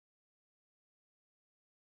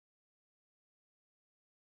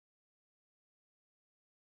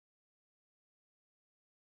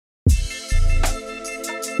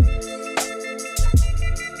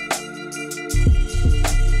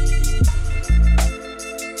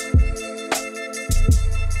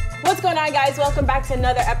Hi guys, welcome back to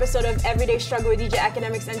another episode of Everyday Struggle with DJ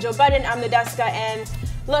Akademiks and Joe Budden. I'm Nadeska, and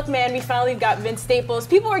look, man, we finally got Vince Staples.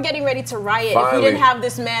 People were getting ready to riot if we didn't have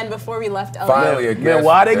this man before we left LA. Finally, a guest. Man,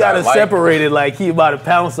 why they got us separated like he about to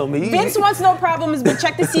pounce on me? Vince wants no problems, but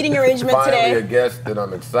check the seating arrangement today. Finally, a guest that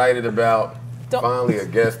I'm excited about. Finally, a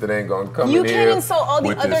guest that ain't gonna come in here. You can't insult all the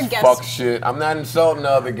with other this guests. Fuck shit. I'm not insulting the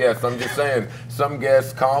other guests. I'm just saying some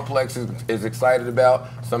guests Complex is excited about.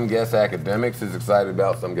 Some guests Akademiks is excited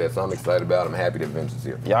about. Some guests I'm excited about. I'm happy that Vince is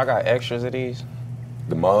here. Y'all got extras of these?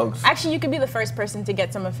 The mugs. Actually, you could be the first person to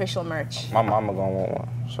get some official merch. My mama gonna want one.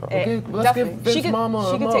 So. Okay, let's give Vince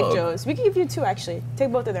mama She a could mug. take Joe's. We could give you two, actually.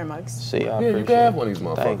 Take both of their mugs. See, I Yeah, appreciate you can have one of these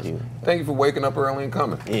motherfuckers. Thank you. Thank you for waking up early and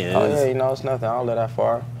coming. Yeah. Oh yeah, you know it's nothing. I don't let that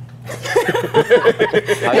far. you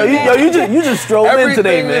just strolled in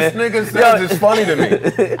today, man. Everything this nigga says is funny to me.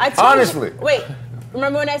 Honestly. Wait.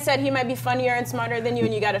 Remember when I said he might be funnier and smarter than you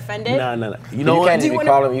and you got offended? No. You know what?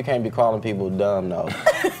 You can't be calling people dumb though.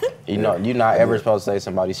 You know, you're not ever supposed to say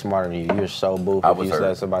somebody's smarter than you. You're so boof if you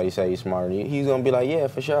let somebody say you're smarter than you. He's gonna be like, yeah,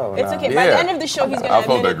 for sure. It's okay. By the end of the show, he's gonna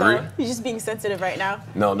admit it though. agree. He's just being sensitive right now.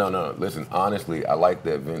 No. Listen, honestly, I like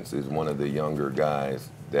that Vince is one of the younger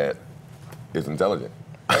guys that is intelligent.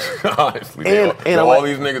 Honestly, all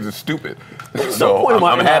these niggas are stupid. So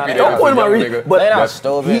I'm happy that don't point my nigga. But they're not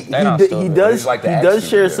stupid. He does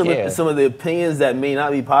share stupid. some of the opinions that may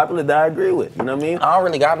not be popular that I agree with. You know what I mean? I don't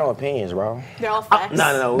really got no opinions, bro. They're all facts.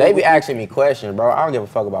 No. They be asking me questions, bro. I don't give a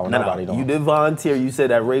fuck about what nobody doing. You did volunteer. You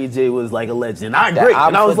said that Ray J was like a legend. I agree.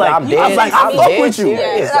 And I was like, I fuck with you.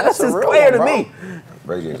 That's just clear to me.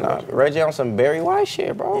 Ray J on some Barry White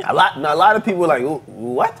shit, bro. A lot of people were like,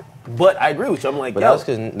 what? But I agree with you. I'm like, that's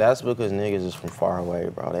because niggas is from far away,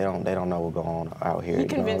 bro. They don't know what's going on out here. He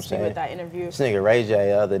convinced me with that interview. This nigga Ray J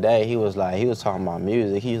the other day, he was talking about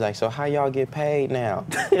music. He was like, so how y'all get paid now?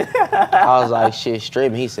 I was like, shit,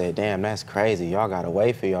 streaming. He said, damn, that's crazy. Y'all gotta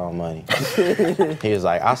wait for y'all money. He was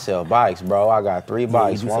like, I sell bikes, bro. I got 3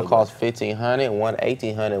 bikes. One costs $1,500, one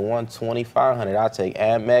 $1,800, one $2,500. I take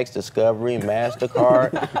Amex, Discovery,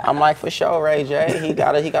 MasterCard. I'm like, for sure, Ray J. He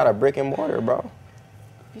got a brick and mortar, bro.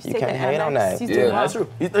 You can't hate on that. Yeah, that's true.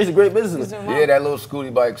 He's a great businessman. Yeah, that little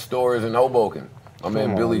scooty bike store is in Hoboken. My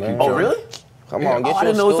man Billy keeps Oh, really? Come on, get you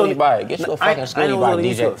a scooty bike. Get you a fucking scooty bike,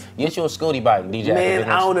 DJ. Get you a scooty bike, DJ. Man,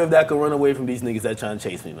 I don't know if that could run away from these niggas that trying to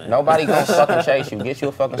chase me, man. Nobody gonna fucking chase you. Get you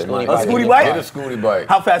a fucking scooty bike. A scooty bike? Get a scooty bike.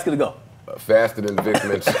 How fast could it go? Faster than Vic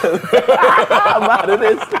Mensa. I'm out of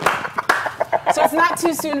this. So it's not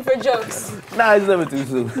too soon for jokes. Nah, it's never too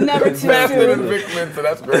soon. Never too soon. Faster than Vic Mensa,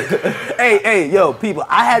 that's great. Hey, yo, people,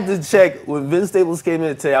 I had to check when Vince Staples came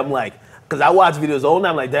in today. I'm like, because I watch videos all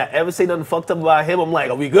night. I'm like, did I ever say nothing fucked up about him? I'm like,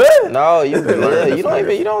 are we good? No, you good.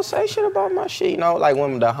 You don't say shit about my shit. You know, like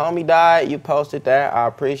when the homie died, you posted that. I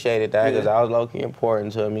appreciated that because that was low-key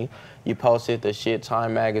important to me. You posted the shit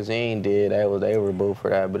Time Magazine did. They were booed for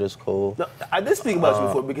that, but it's cool. No, I did speak about you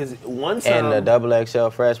before because one time. And the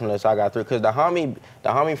XXL freshman list I got through because the homie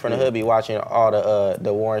from the hood be watching all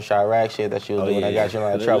the Warren Chirac shit that she was doing. That got you in a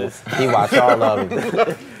lot of trouble. He watched all of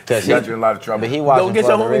it. He got you in a lot of trouble. But he watched. Don't get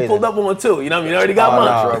your homie pulled up on one too. You know what I mean? You already got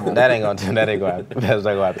mine. Trouble. That ain't gonna happen.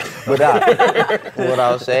 But what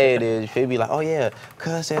I was saying is, she'd be like, "Oh yeah,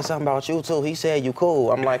 cuz said something about you too. He said you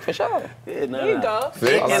cool." I'm like, for sure. Yeah, there you go.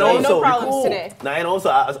 And also, no problems today. Now, and also,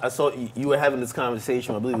 I saw you were having this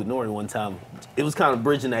conversation, I believe, with Nori one time. It was kind of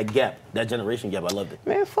bridging that gap, that generation gap. I loved it.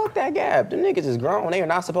 Man, fuck that gap. The niggas is grown. They are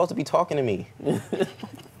not supposed to be talking to me.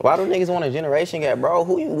 Why do niggas want a generation gap, bro?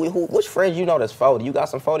 Which friends you know that's 40? You got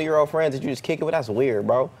some 40-year-old friends that you just kick it with? That's weird,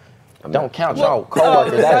 bro. Don't count y'all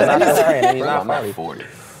coworkers. That's not your friend. And he's not 40.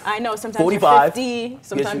 I know, sometimes 45. you're 50,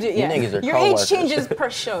 sometimes you niggas are your coworkers. age changes per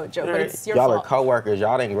show, Joe, but it's your y'all fault. are coworkers.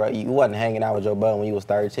 Y'all didn't. You wasn't hanging out with Joe Budden when you was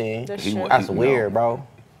 13. That's weird, bro.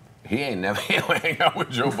 He ain't never hang out with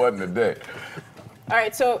Joe Budden today. All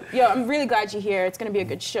right, so, I'm really glad you're here. It's going to be a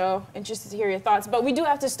good show. Interested to hear your thoughts. But we do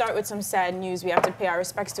have to start with some sad news. We have to pay our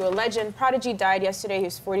respects to a legend. Prodigy died yesterday. He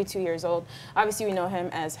was 42 years old. Obviously, we know him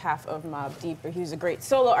as half of Mobb Deep, but he was a great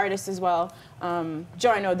solo artist as well.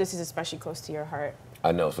 Joe, I know this is especially close to your heart.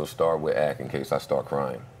 I know, so start with Ak in case I start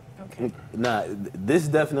crying. Okay. Nah, this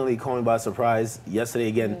definitely caught me by surprise yesterday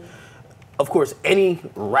again. Of course, any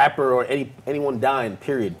rapper or anyone dying,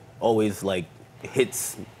 period, always like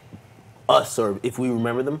hits us, or if we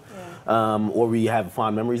remember them, or we have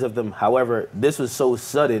fond memories of them. However, this was so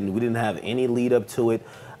sudden. We didn't have any lead up to it.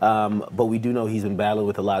 But we do know he's been battling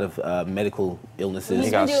with a lot of medical illnesses.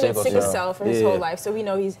 He's been dealing with sickle cell for his whole life, so we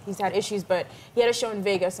know he's had issues. But he had a show in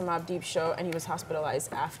Vegas, a Mobb Deep show, and he was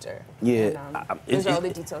hospitalized after. Yeah, and, those are all the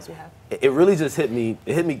details we have. It really just hit me.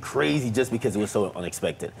 It hit me crazy just because it was so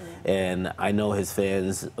unexpected. And I know his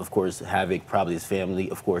fans, of course, Havoc, probably his family,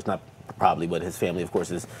 of course, not probably, but his family, of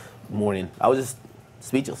course, is mourning. I was just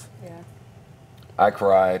speechless. Yeah. I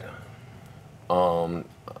cried.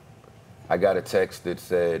 I got a text that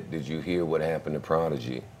said, "Did you hear what happened to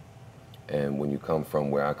Prodigy?" And when you come from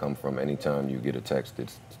where I come from, anytime you get a text that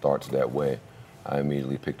starts that way, I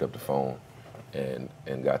immediately picked up the phone and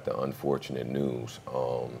got the unfortunate news.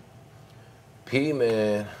 P,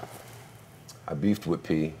 man, I beefed with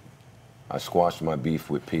P. I squashed my beef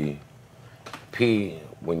with P. P,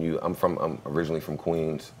 I'm originally from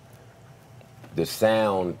Queens. The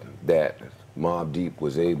sound that Mobb Deep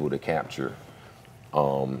was able to capture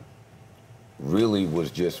really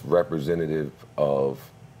was just representative of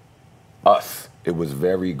us. It was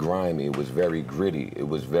very grimy, it was very gritty, it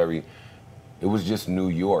was just New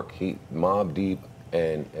York. Mobb Deep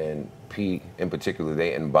and P in particular,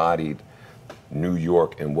 they embodied New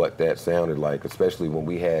York and what that sounded like, especially when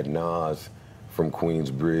we had Nas from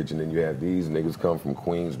Queensbridge, and then you have these niggas come from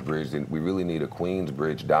Queensbridge, and we really need a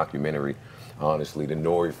Queensbridge documentary, honestly. The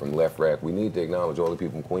Nori from Left Rack, we need to acknowledge all the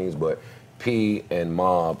people from Queens, but P and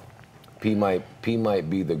Mobb, P might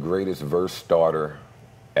be the greatest verse starter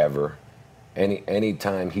ever. Any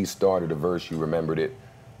time he started a verse, you remembered it.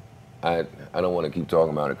 I don't want to keep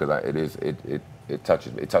talking about it because it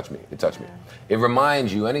touches me. It touched me. It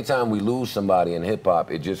reminds you, anytime we lose somebody in hip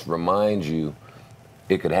hop, it just reminds you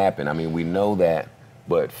it could happen. I mean, we know that,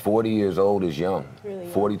 but 40 years old is young. Really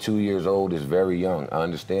young. 42 years old is very young. I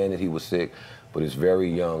understand that he was sick, but it's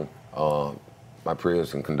very young. My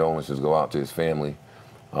prayers and condolences go out to his family.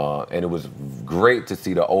 And it was great to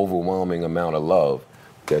see the overwhelming amount of love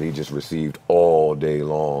that he just received all day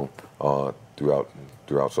long throughout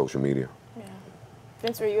social media. Yeah.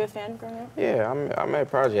 Vince, were you a fan growing up? Yeah, I met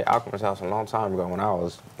Prodigy at Alchemist's house a long time ago when I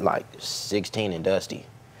was like 16 and dusty.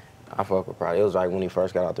 I fuck with Prodigy. It was like when he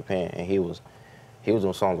first got out the pen, and he was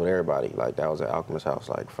doing songs with everybody. Like that was at Alchemist's house,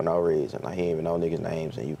 like for no reason. Like he didn't even know niggas'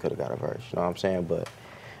 names, and you could have got a verse. You know what I'm saying? But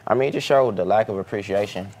I mean, it just showed the lack of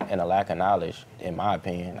appreciation and the lack of knowledge, in my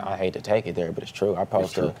opinion. I hate to take it there, but it's true. I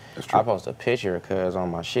post a picture of Cuz on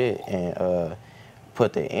my shit and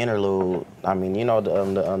put the interlude. I mean, you know,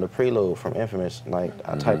 the prelude from Infamous. Like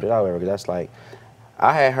I typed it out because that's like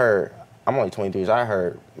I had heard. I'm only 23, so I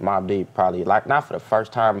heard Mobb Deep probably like not for the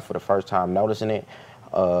first time noticing it.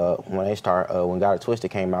 When God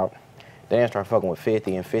Twisted came out, they didn't start fucking with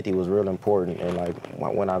 50, and 50 was real important. And like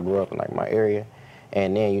when I grew up in like my area.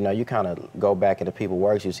 And then, you know, you kind of go back into people's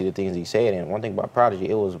works, you see the things he said. And one thing about Prodigy,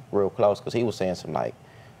 it was real close because he was saying some, like,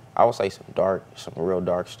 I would say some real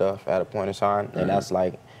dark stuff at a point in time. And that's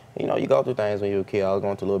like, you know, you go through things when you're a kid. I was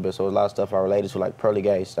going through a little bit, so a lot of stuff I related to, like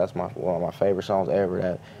Prodigy. That's one of my favorite songs ever.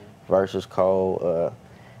 That verse is cold.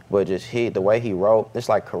 But just the way he wrote, it's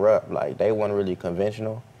like Corrupt. Like, they weren't really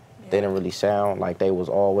conventional. Yeah. They didn't really sound like they was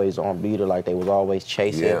always on beat or like they was always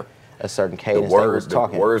chasing a certain cadence.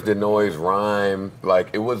 The words didn't always rhyme. Like,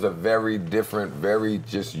 it was a very different, very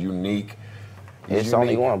just unique. It's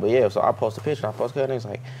only one, but yeah, so I post a picture, and it's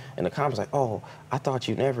like, in the comments like, oh, I thought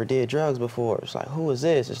you never did drugs before. It's like, who is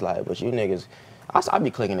this? It's like, but you niggas, I be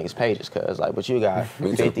clicking niggas' pages, cause like, but you got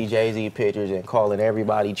 50 Jay-Z pictures and calling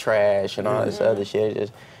everybody trash and all this other shit.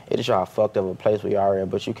 It just y'all fucked up a place where you are in,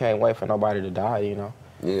 but you can't wait for nobody to die, you know?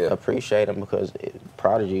 Yeah. Appreciate him because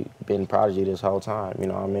Prodigy been Prodigy this whole time, you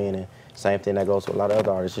know what I mean? And same thing that goes to a lot of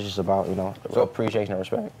other artists. It's just about, you know, appreciation and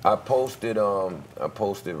respect. I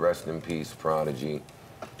posted Rest in Peace Prodigy.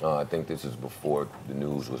 I think this is before the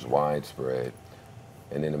news was widespread.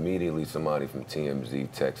 And then immediately somebody from TMZ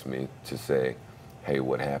texted me to say, hey,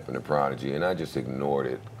 what happened to Prodigy? And I just ignored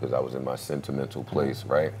it because I was in my sentimental place,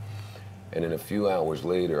 right? And then a few hours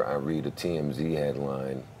later, I read a TMZ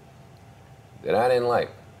headline that I didn't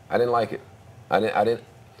like. I didn't like it.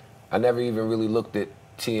 I never even really looked at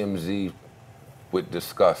TMZ with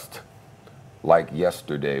disgust like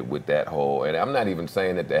yesterday with that whole, and I'm not even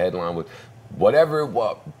saying that the headline was, whatever,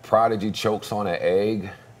 Prodigy chokes on an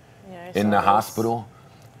egg in the hospital.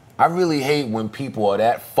 I really hate when people are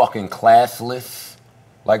that fucking classless.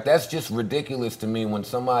 Like, that's just ridiculous to me. When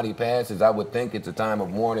somebody passes, I would think it's a time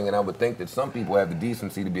of mourning, and I would think that some people have the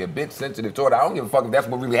decency to be a bit sensitive toward it. I don't give a fuck if that's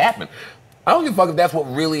what really happened. I don't give a fuck if that's what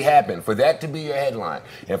really happened. For that to be your headline,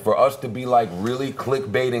 and for us to be like really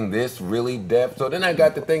clickbaiting this, really depth. So then I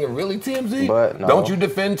got to thinking, really TMZ? But no. Don't you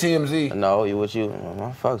defend TMZ? No,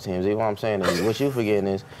 fuck TMZ. What I'm saying is, what you forgetting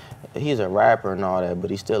is, he's a rapper and all that, but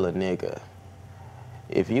he's still a nigga.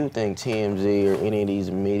 If you think TMZ or any of these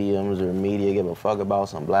mediums or media give a fuck about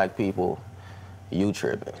some black people, you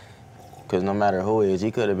tripping. Because no matter who he is, he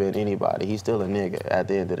could have been anybody. He's still a nigga at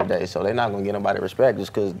the end of the day. So they're not going to get nobody respect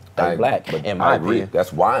just because they're black, in my opinion.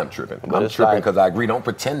 That's why I'm tripping. I'm tripping because I agree. Don't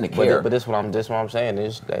pretend to care. But this what I'm saying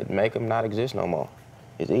is they make them not exist no more.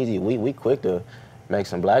 It's easy. We quick to make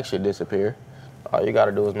some black shit disappear. All you got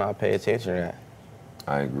to do is not pay attention to that.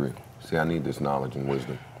 I agree. See, I need this knowledge and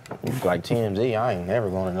wisdom. Like TMZ, I ain't never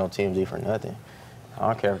going to know TMZ for nothing. I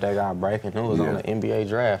don't care if they got breaking news on the NBA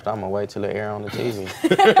draft. I'm gonna wait till it air on the TV.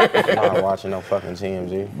 I'm not watching no fucking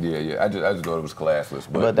TMZ. Yeah. I just thought it was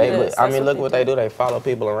classless. But I mean, look what they do. They follow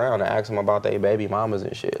people around and ask them about their baby mamas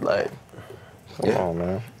and shit. Like, come on,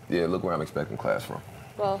 man. Yeah, look where I'm expecting class from.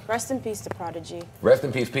 Well, rest in peace to Prodigy. Rest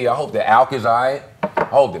in peace, P. I hope that Alk is alright. I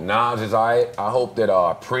hope that Nas is alright. I hope that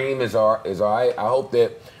Preem is alright. I hope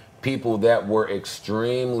that people that were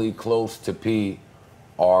extremely close to P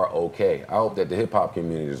are okay. I hope that the hip hop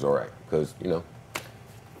community is all right, because, you know.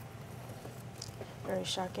 Very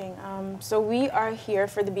shocking. So we are here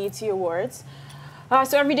for the BET Awards.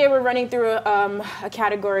 So every day we're running through a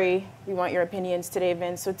category. We want your opinions today,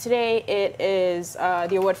 Vince. So today it is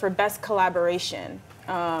the award for Best Collaboration.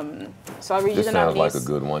 So I'll read you the nominees. This sounds like a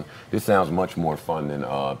good one. This sounds much more fun than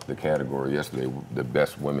the category yesterday, the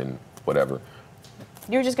Best Women, whatever.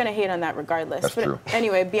 You're just gonna hate on that regardless. That's true.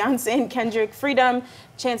 Anyway, Beyonce and Kendrick, Freedom,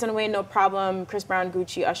 Chance and Wayne, No Problem, Chris Brown,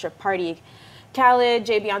 Gucci, Usher, Party, Khaled,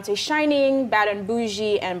 Jay Beyonce, Shining, Bad and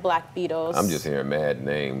Bougie, and Black Beatles. I'm just hearing mad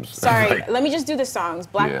names. Sorry, let me just do the songs.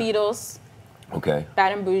 Black Beatles. Okay.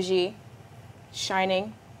 Bad and Bougie,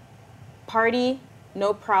 Shining, Party,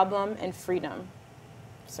 No Problem, and Freedom.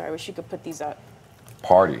 Sorry, I wish you could put these up.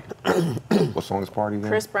 Party. What song is Party then?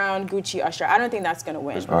 Chris Brown, Gucci, Usher. I don't think that's going to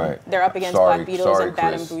win. All right. They're up against Black Beatles and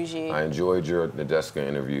Bad and Bougie. I enjoyed your Nadeska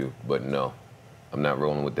interview, but no, I'm not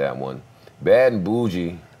rolling with that one. Bad and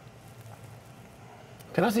Bougie.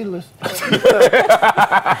 Can I see the list?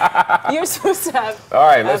 You're supposed to have. All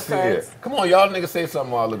right, let's see it. Come on, y'all niggas say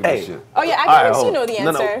something while I look at this shit. Oh, yeah, Akademiks, you know the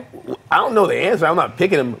answer. No. I don't know the answer. I'm not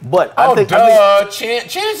picking him, but I think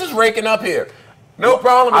Chance is raking up here. No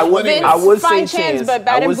problem. I would say Chance, but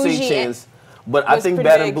Bad and Bougie. But I think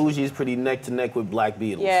Bad and Bougie is pretty neck to neck with Black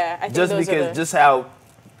Beatles. Yeah, I think just those because just how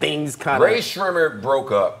things kind of. Ray Shrimmer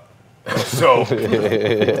broke up, so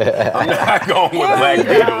I'm not going with Black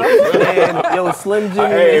Beatles. Man, yo, Slim Jimmy.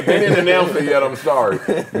 Hey, if they didn't announce it yet, I'm sorry.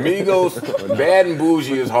 Migos, Bad and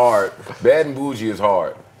Bougie is hard. Bad and Bougie is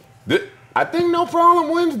hard. I think No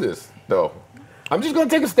Problem wins this, though. I'm just gonna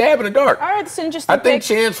take a stab in the dark. All right, it's interesting. I think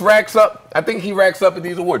Chance racks up. I think he racks up at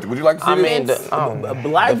these awards. Would you like to see this?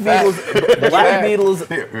 Black Beatles.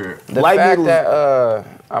 The fact that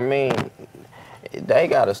I mean, they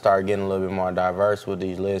gotta start getting a little bit more diverse with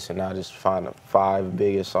these lists and not just find the 5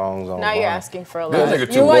 biggest songs on. Now you're asking for a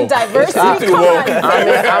lot. You want diversity? Come on.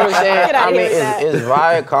 I mean, it's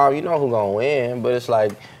Viacom. You know who's gonna win, but it's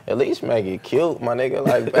like. At least make it cute, my nigga.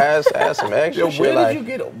 Like, add some extra shit.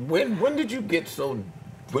 When did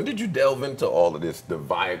you delve into all of this? The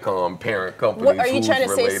Viacom parent companies. What are you trying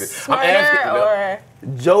to say? Smarter or?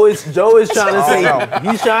 Joe is trying to say.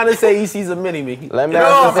 He's trying to say he sees a mini me. Let me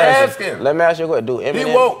ask you a question. Do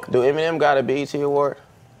Eminem got a BET award?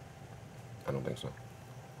 I don't think so.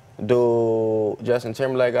 Do Justin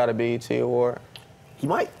Timberlake got a BET award? He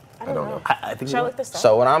might. I don't know. I think Should I look this up?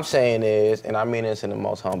 So what I'm saying is, and I mean this in the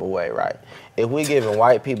most humble way, right? If we giving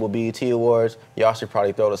white people BET awards, y'all should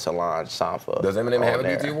probably throw the Solange Sanford. Does Eminem have a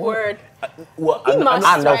BET award? Well, I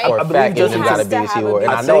know for a fact Eminem got a BET award,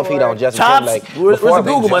 and I know if he don't, Justin Timberlake. Where's the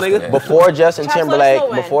Google, my nigga? Before Justin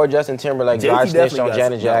Timberlake dry snitched on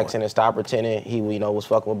Janet Jackson and stopped pretending he, was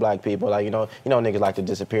fucking with black people. Like, you know, niggas like to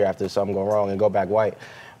disappear after something go wrong and go back white.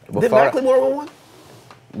 Did Macklemore win one?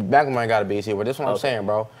 Macklemore got a BET award. This is what I'm saying,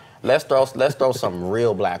 bro. Let's throw some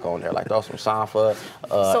real black on there. Like throw some Sanford,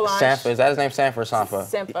 Sanford. Is that his name? Sanford or Sanford?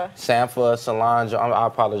 Sanford, Solange. I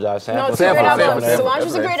apologize. Sanford. Solange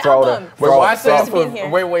was a great album. Why Sanford?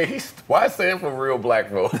 Why is Sanford real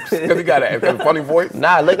black though? Because he got a funny voice.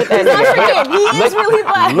 Nah, look at that nigga. He is really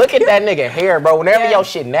black. Look at that nigga hair, bro. Whenever your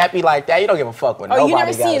shit nappy like that, you don't give a fuck what nobody got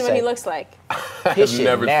to say. Oh, you never seen what he looks like. His shit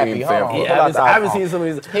never nappy. seen Hold on. Sanford. Pull Yeah, out the I haven't iPhone. seen some of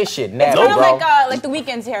these. His shit It's nappy, kind of bro. like the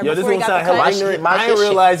Weeknd's hair Yo, this before he gonna got the sound hella cut. ignorant. my I shit- ain't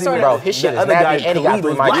realizing Bro, that his shit the is other nappy guy, and he got Khalid, 3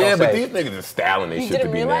 was mics black. on Yeah, but stage. these niggas is styling their You shit to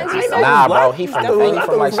didn't be realize nasty. he said Nah, black? bro, he from I the thought- he I from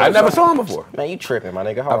thought like he was I from never Sharpton. saw him before. Man, you tripping, my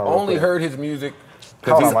nigga. Hold I've on. real only quick. heard his music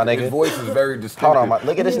Hold on, because my nigga. his voice is very distinctive. Hold on,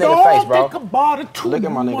 look at this nigga face, bro. Look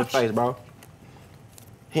at my nigga face, bro.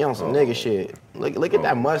 He on some nigga shit. Look at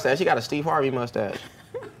that mustache. He got a Steve Harvey mustache.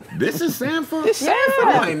 This is Sanford? This Sanford.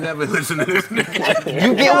 I ain't never listened to this nigga.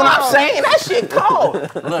 You get what I'm saying? That shit cold.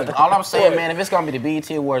 Look, all I'm saying, man, if it's gonna be the BET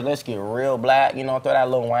Awards, let's get real black. You know, throw that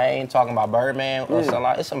Lil Wayne talking about Birdman or something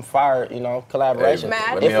like. It's some fire, you know, collaboration.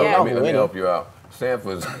 Mad. Let me If you know let me help you out.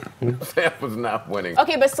 Sanford's not winning.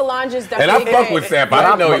 Okay, but Solange is And definitely I fuck good. with Sanford. I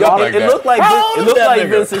didn't know he Yo, looked like it that. looked like How old it is looked that like nigga?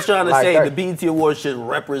 Vince is trying to Like say that. the BET Awards should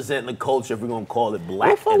represent the culture if we're gonna call it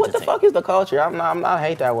black. What the fuck is the culture? I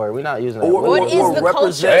hate that word. We're not using that. Or- word. What is the culture?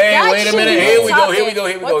 represent- Hey, That wait a should minute. be Here the we go.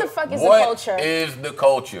 topic. What the fuck is the culture? What is the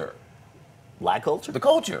culture? Black culture? The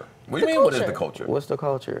culture. What do you The mean, what is the culture. culture? What's the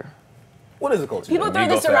culture? What is the culture? People throw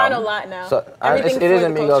this Migos around album. a lot now. So Everything it is for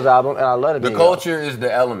a the Migos culture. album, and I love it. The culture is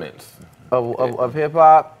the elements. of hip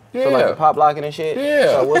hop. So like Yeah. the pop locking and shit.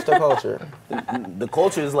 Yeah. So what's the culture? The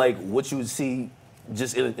culture is like what you would see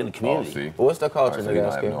just in the Oh, community. see. What's the All culture, right, so you nigga?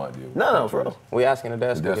 don't have no idea. No, bro. We asking the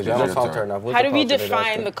desk because Desk, y'all don't it's talk your to her turn. enough. What's How the do we culture,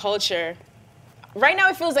 define Nadeska? the culture? Right now,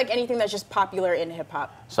 it feels like anything that's just popular in hip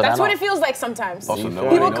hop. So That's now- what it feels like sometimes. Also, You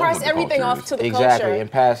nobody People knows cross what the everything culture off is. to the Exactly, culture. and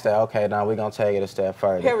past that, okay, now we're gonna take it a step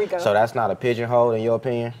further. Here we go. So that's not a pigeonhole in your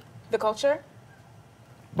opinion? The culture?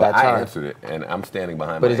 But That I term. answered it, and I'm standing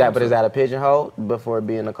behind But my is that answer. a pigeonhole before it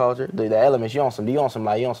being the culture? The elements you on some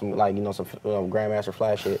Grandmaster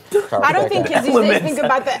Flash shit. I don't think kids these days Elements. think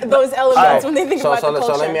about those elements when they think about the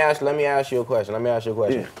culture. So let me ask you a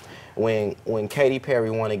question. When Katy Perry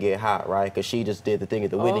want to get hot, right? Because she just did the thing at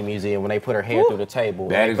the Whitney Museum when they put her hair through the table.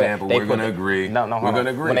 Bad They put- example, they we're put gonna the- agree. No, We're hold on. gonna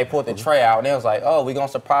agree. When they put the tray out, and they was like, oh, we gonna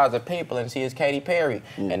surprise the people and see it's Katy Perry,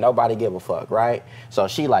 and nobody give a fuck, right? So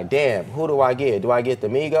she like, damn, who do I get? Do I get the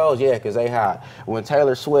Migos? Yeah, because they hot. When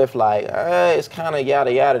Taylor Swift like, it's kind of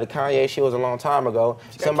yada yada. The Kanye shit was a long time ago.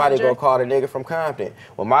 Somebody go Kendrick. call the nigga from Compton.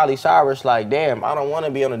 Well, Miley Cyrus like, damn, I don't want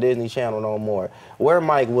to be on the Disney Channel no more. Where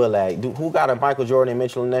Mike Will at? Who got a Michael Jordan and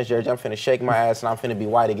Mitchell Ness jersey? I'm finna shake my ass and I'm finna be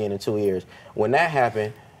white again in 2 years. When that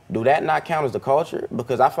happened, do that not count as the culture?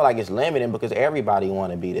 Because I feel like it's limiting because everybody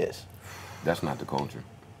want to be this. That's not the culture.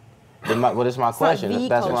 Well, this is my question. the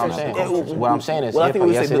That's what I'm culture. saying. What I'm saying is, Well, I think hip-hop.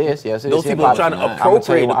 we Yes, say it is. Yes, it is. those people Hip-hop. are trying to I'ma tell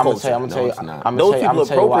appropriate you- the I'ma culture. tell you- No, it's not. I'm Those gonna people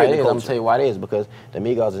tell you why it appropriate is. the I'm gonna tell you why it is because the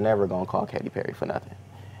Migos is never gonna call Katy Perry for nothing.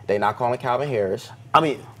 They not calling Calvin Harris. I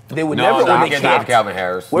mean, they would No, never, no, or you they can't do that to can't. Calvin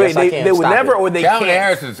Harris. Wait, Yes, I can. they would Stop never, it. or they Calvin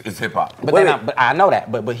can't. Harris is hip hop. But Wait, then wait. but I know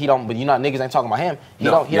that. But he don't. But you know, niggas ain't talking about him. He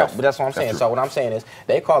No, don't. He yes. don't. But that's what I'm That's saying. true. So what I'm saying is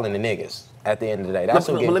they calling the niggas at the end of the day. That's But-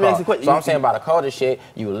 who but getting let me ask you a called. question. So I'm saying about the culture shit,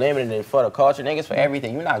 you limiting it for the culture, niggas for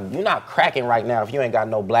everything. You're not cracking right now if you ain't got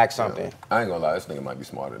no black something. I ain't gonna lie, this nigga might be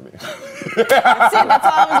smarter than me. That's it. That's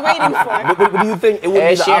all I was waiting for. But do you think it would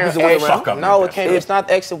be the opposite way around? up, No, man. it can't. It's not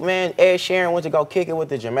the exit, man. Ed Sheeran went to go kick it with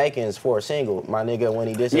the Jamaicans for a single, my nigga, when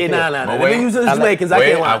he Yeah, disappeared. nah. But Let me use the Jamaicans. I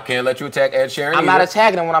wait, can't I lie. can't let you attack Ed Sheeran. I'm not either.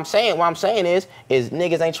 attacking them. What I'm saying is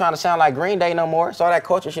niggas ain't trying to sound like Green Day no more. So all that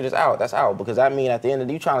culture shit is out. That's out because I mean at the end of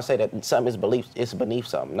the day, you trying to say that something is belief, it's beneath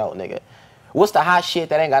something. No, nigga. What's the hot shit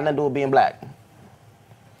that ain't got nothing to do with being black?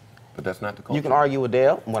 But that's not the culture. You can argue with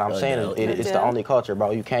Dale. What I'm saying Dale, is it's the Dale. only culture,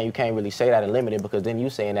 bro. You can't really say that and limit it because then you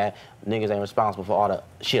saying that niggas ain't responsible for all the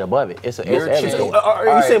shit above it. It's You're everything. changing. Are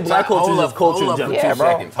you All saying right, black culture hold is up, culture hold in up for general? Yeah, 2 bro.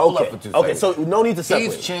 seconds. Hold Okay. up for 2 Okay, seconds. so no need to separate.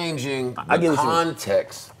 He's changing I get the what you mean.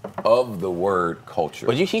 context of the word culture.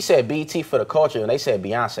 But he said BT for the culture, and they said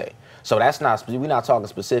Beyonce. So that's not. We're not talking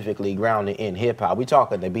specifically grounded in hip hop. We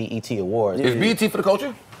talking the BET Awards. Is BT for the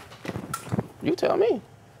culture? You tell me.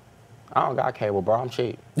 I don't got cable, bro. I'm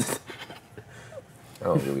cheap. I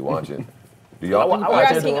don't really watch it. Do y'all? I think- You're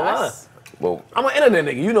watch it asking online. us? Well, I'm an internet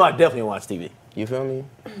nigga. You know I definitely watch TV. You feel me?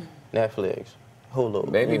 Netflix,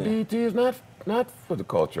 Hulu. maybe BT is not for the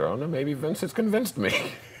culture. I don't know. Maybe Vince has convinced me.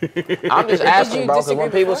 I'm just asking, you bro, because disagree when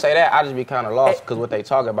people before? say that, I just be kind of lost because what they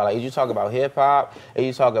talk about. Like, you talk about hip hop, and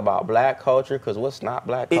you talk about black culture, because what's not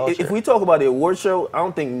black culture? If we talk about the award show, I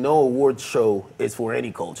don't think no award show is for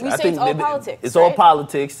any culture. We I say think it's all that politics, It's all right?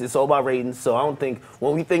 politics. It's all about ratings. So I don't think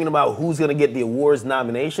when we thinking about who's gonna get the awards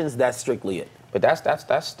nominations, that's strictly it. But that's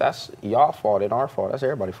y'all fault and our fault. That's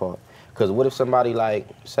everybody's fault. Because what if somebody like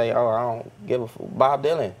say, oh, I don't give a Bob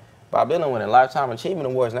Dylan. Bob Dylan winning Lifetime Achievement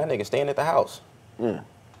Awards, and that nigga staying at the house.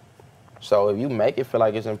 So if you make it feel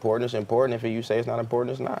like it's important, it's important. If you say it's not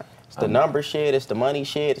important, it's not. It's the number shit, it's the money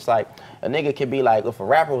shit. It's like a nigga could be like, if a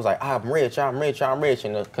rapper was like, I'm rich, and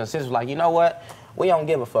the consensus was like, you know what? We don't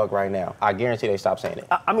give a fuck right now. I guarantee they stop saying it.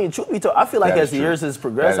 I mean, truth be told, I feel like That as is the true. years has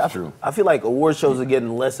progressed, That is true. I feel like award shows are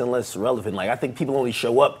getting less and less relevant. Like, I think people only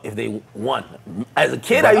show up if they won. As a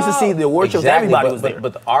kid, I used to see the award shows, everybody was there.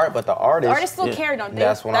 But the artists. The artists still care, don't they?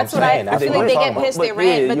 That's what I'm what saying. I That's feel what like they I'm get talking pissed, about. they But, rant,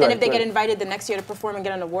 yeah, but you're then right, if they you're get right. invited the next year to perform and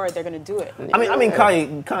get an award, they're gonna do it. I mean,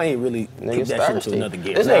 Kanye really Niggas kicked that shit thirsty. into another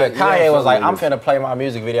gear. This Nah, nigga Kanye yeah, was like, something I'm finna play my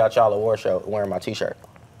music video at y'all award show wearing my t-shirt.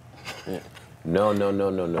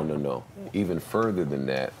 No. Even further than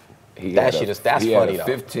that, he That had shit a, is- that's he funny, had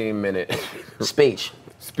though. a 15-minute Speech.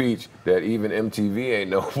 speech that even MTV ain't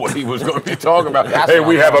know what he was going to be talking about. That's Hey, what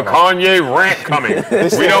we I'm have a talking Kanye rant coming.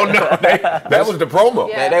 We don't know. That was the promo.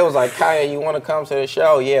 Yeah. They was like, Kanye, you want to come to the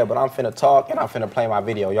show? Yeah, but I'm finna talk and I'm finna play my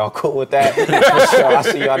video. Y'all cool with that? For sure. I'll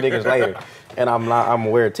see y'all niggas later. And I'm gonna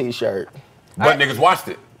wear a t-shirt. But niggas watched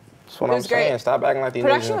it. That's what It I'm was great. saying. Stop acting like these niggas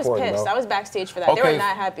Production was important, pissed. bro. I was backstage for that. They were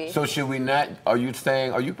not happy. So should we not, are you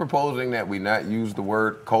proposing that we not use the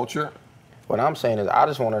word culture? What I'm saying is, I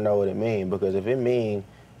just want to know what it means, because if it means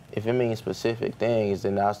specific things,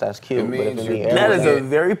 then that's cute. It But if means it you're- means That is a everything,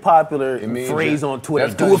 very popular It means phrase on Twitter.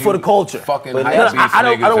 that's Do it 'cause for the you culture. Fucking But hype that's- beast I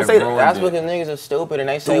don't niggas have say that. ruined that's it. because niggas are stupid and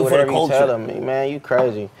they say Do it for the whatever you culture. tell them. Man, you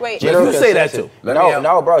crazy. Wait, General you say that consensus- too. Let me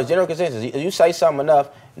No, bro, it's general consensus. You say something enough,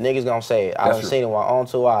 niggas gonna say it. I That's done true. seen it with my own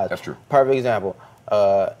 2 eyes. That's true. Perfect example.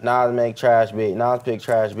 Nas make trash beats. Nas pick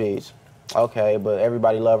trash beats. Okay, but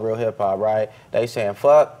everybody love real hip hop, right? They saying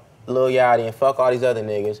fuck Lil Yachty and fuck all these other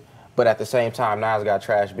niggas, but at the same time, Nas got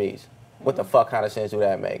trash beats. What the fuck kind of sense do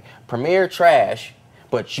that make? Premier trash,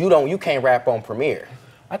 but you can't rap on Premier.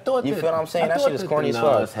 I thought You that, feel what I'm saying? I That thought shit is that corny the as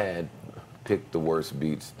fuck. Nas had picked the worst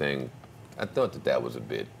beats thing. I thought that was a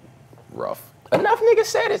bit rough. Enough niggas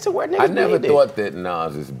said it to where niggas I never believed it. thought that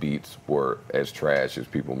Nas's beats were as trash as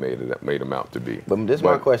people made them out to be. But this is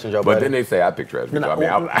my question, Joe But Budden. then they say I pick trash beats. No, I mean,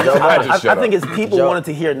 I I just shut think up. it's people Joe- wanted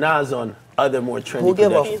to hear Nas on other more trendy Who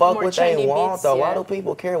give a productions. fuck More what they trendy want beats, though? yeah. Why do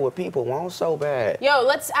people care what people want so bad? Yo,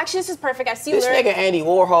 this is perfect. I see This lyric. nigga Andy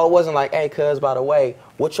Warhol wasn't like, hey, cuz, by the way,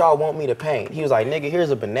 what y'all want me to paint? He was like, nigga, here's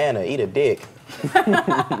a banana, eat a dick.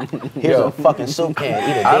 Here's a fucking soup can,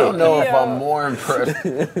 eat a dick. I don't know if Yo. I'm more impressed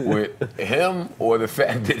with him or the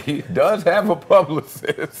fact that he does have a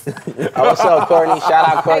publicist. Oh, what's up, Courtney? Shout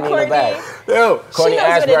out Courtney in the Courtney. back. Yo, Courtney knows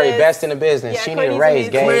what it Asbury, is. best in the business. Yeah, She need a Courtney's raise,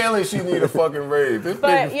 amazing. Gabe. clearly she need a fucking raise. This But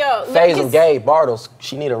nigga, yo, Phase look, of Gabe Bartles,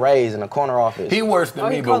 she need a raise in the corner office. he worse than Oh,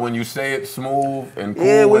 me, he but called- when you say it smooth and cool,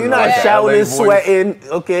 Yeah, when you're and not like a shouting LA and voice, sweating,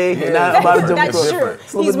 okay, Yeah, not about to jump that's across. true.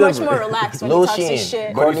 It's a little He's bit much different. more relaxed when he talks his Lucien.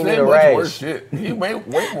 shit. But Courtney he's need saying a much raise. worse shit. He way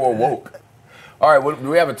more woke. All right, do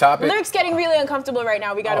we have a topic? Lyric's getting really uncomfortable right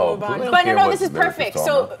now. We gotta Oh, move on. we don't But care no, what this is the lyrics perfect. is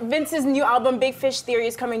So talking Vince's new album, Big Fish Theory,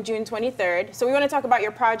 is coming June 23rd. So we want to talk about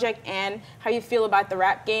your project and how you feel about the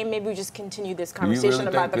rap game. Maybe we just continue this Do you conversation really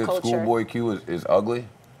about think the that culture. Schoolboy Q is ugly?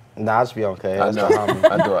 Nah, I just be okay. I That's know. the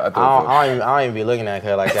homie. I thought I don't even be looking at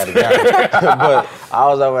her like that again. But I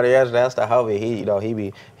was over there yesterday. That's the homie.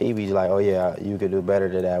 He be like, oh yeah, you could do better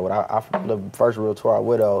than that. When the first real tour I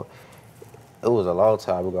went on, it was a long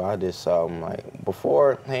time ago. I did something like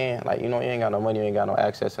beforehand, like you ain't got no money, you ain't got no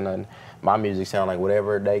access to nothing. My music sound like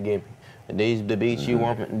whatever they give me. These the beats you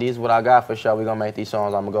want. These what I got for sure. We gonna make these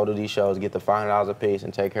songs. I'm gonna go to these shows, get the $500 a piece,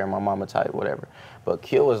 and take care of my mama type, whatever. But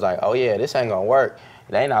Q was like, oh yeah, this ain't gonna work.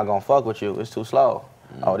 They not gonna fuck with you. It's too slow.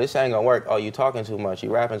 Oh, this ain't gonna work. Oh, you talking too much.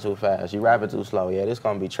 You rapping too fast. You rapping too slow. Yeah, this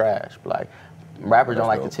gonna be trash. Like, rappers don't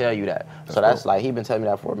like dope. to tell you that. That's So that's dope. like, he been telling me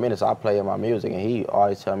that for a minute, so I play in my music, and he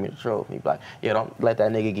always tell me the truth. He be like, yeah, don't let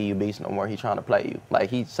that nigga give you beats no more. He trying to play you. Like,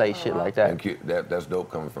 he say shit like that. And that's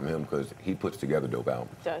dope coming from him because he puts together dope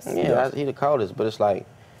albums. Does. Yeah, he the coldest, but it's like,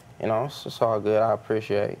 it's all good. I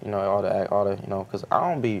appreciate, all the, because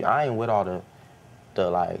I ain't with all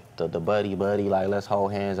the buddy, like, let's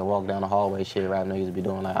hold hands and walk down the hallway shit rap niggas be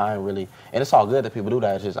doing. Like, I ain't really, and it's all good that people do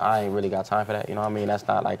that. It's just, I ain't really got time for that. You know what I mean? That's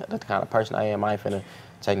not like the kind of person I am. I ain't finna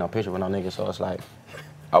take no picture with no nigga, so it's like,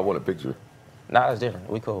 I want a picture. nah, that's different.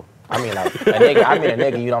 We cool. I mean, like, a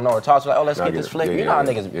nigga you don't know or talk to, like, oh, let's Nah, I get get this it. flick. Yeah, You know how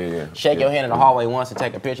yeah, niggas yeah. shake your hand in the hallway once and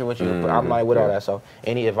take a picture with you, but I'm like with all yeah. that, so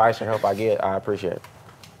any advice or help I get, I appreciate it.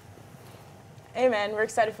 Hey man, we're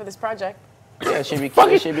excited for this project. Yeah, it should be cool.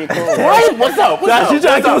 It should be cool. What's up? Nah, she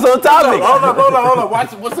trying to keep us on topic. Hold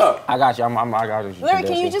on. What's up? I got you. I got you. Lyric,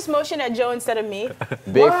 can you just motion at Joe instead of me?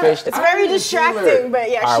 Big Fish. It's very distracting,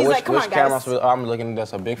 but yeah, All right, she's like, come on, camera guys. I'm looking at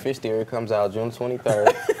this. A Big Fish Theory comes out June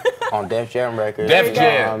 23rd. on Def Jam records. Def you know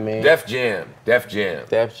what I Jam. mean? Def Jam. Def Jam.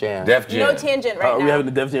 Def Jam. Def Jam. No tangent right Are we now. having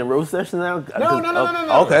the Def Jam roast session now? No.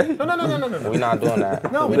 Okay. No. We're not doing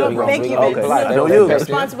that. No, we we not gonna- Thank we you, gonna Vince. be polite. No, They- you. they-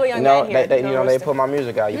 Responsible young No, man here. they No roasting. put my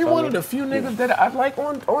music out. You You're feel one me? of the few niggas that I like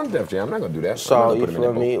on Def Jam. I'm not gonna do that. I'm So not gonna you put him in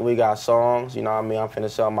feel that me? boat. We got songs. You know what I mean? I'm finna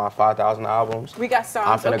sell my 5,000 albums. We got songs.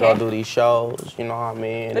 I'm finna okay. go do these shows. You know what I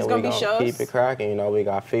mean? And There's then we gonna be shows? keep it cracking. You know, we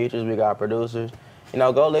got features. We got producers. You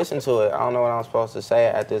know, go listen to it. I don't know what I'm supposed to say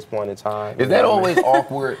at this point in time. Is that always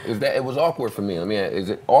awkward? It was awkward for me. I mean, is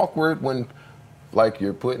it awkward when, like,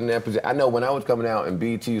 you're put in that position? I know when I was coming out and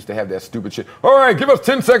BT used to have that stupid shit. All right, give us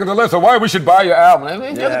 10 seconds or less of why we should buy your album. I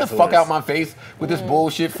mean, get the fuck out my face with this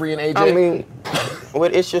bullshit, free and AJ. I mean, well,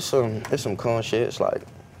 it's just some cool shit. It's like,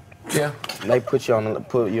 yeah. they put you on the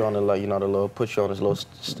this little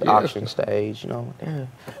auction stage, you know. Yeah.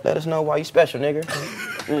 Let us know why you special, nigga.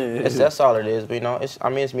 That's all it is. But, you know,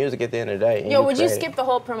 it's music at the end of the day. and Yo, would you create it. skip the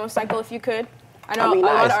whole promo cycle if you could? I know I mean, a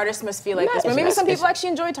lot of it's- artists must feel like no, this, but it's- maybe some it's- people actually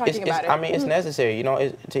enjoy talking about it. I mean, it's necessary. You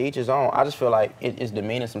know, to each his own. I just feel like it's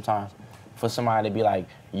demeaning sometimes for somebody to be like,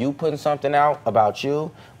 you putting something out about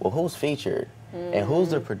you. Well, who's featured? And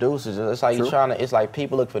who's the producers? It's like it's like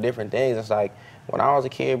people look for different things. It's like when I was a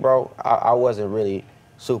kid, bro, I wasn't really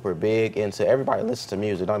super big into, everybody listens to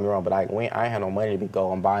music, don't get me wrong, but I ain't had no money to be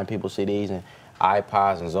going buying people's CDs and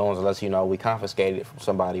iPods and Zones unless, you know, we confiscated it from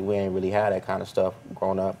somebody. We ain't really had that kind of stuff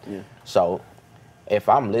growing up. Yeah. So if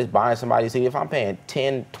I'm buying somebody's CD, if I'm paying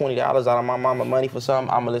 $10, $20 out of my mama money for something,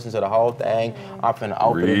 I'm gonna listen to the whole thing. I'm finna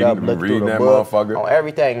open it up, look through the book, on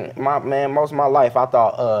everything. Most of my life, I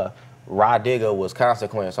thought Rod Digger was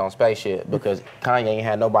Consequence on Spaceship because Kanye ain't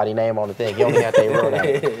had nobody name on the thing. He only had their real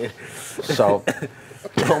name. So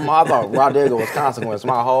I thought Rod Digger was Consequence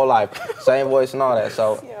my whole life. Same voice and all that.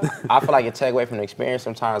 So I feel like it take away from the experience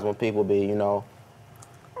sometimes when people be, you know,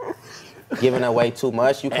 giving away too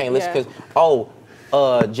much. You can't listen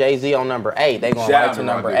because, Jay-Z on number 8, they going right to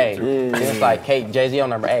number 8. And it's like, hey, Jay-Z on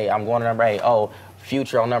number 8, I'm going to number 8. Oh,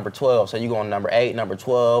 Future on number 12, so you going number 8, number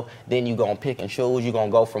 12, then you gonna pick and choose, you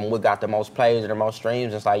gonna go from what got the most plays or the most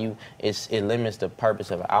streams. It's like it limits the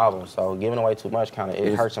purpose of an album. So giving away too much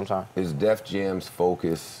it hurts sometimes. Is Def Jam's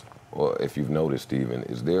focus, or if you've noticed even,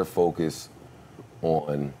 is their focus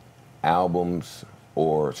on albums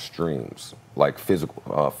or streams, like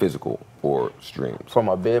physical or streams? From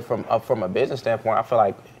a business standpoint, I feel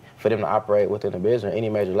like for them to operate within the business or any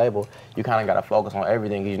major label, you kind of got to focus on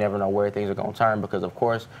everything because you never know where things are going to turn. Because of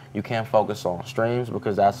course you can't focus on streams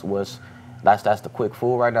because that's the quick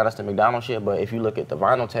food right now. That's the McDonald's shit. But if you look at the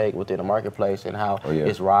vinyl take within the marketplace and how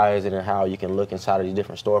it's rising and how you can look inside of these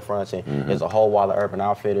different storefronts and there's a whole wall of Urban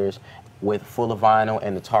Outfitters with full of vinyl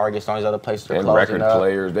and the Targets and all these other places are and closing record up.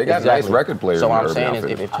 players. They got nice record players. So what in I'm saying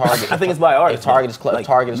Urban is if Outfitters. Target, I think it's by artists. if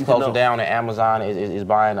Target is closing down and Amazon is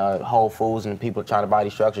buying Whole Foods and people trying to buy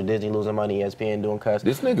these structures, Disney losing money, ESPN doing cuts.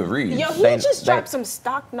 This nigga reads. Yo, he just dropped some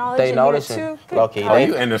stock knowledge they in noticing, here too. Low-key, Oh,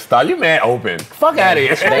 you in the stock? You mad open? Fuck out of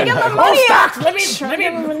here.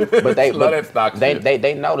 But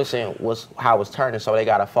they noticing how it's turning, so they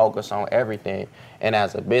gotta focus on everything. And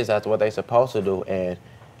as a business, that's what they supposed to do. And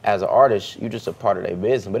as an artist, you just a part of their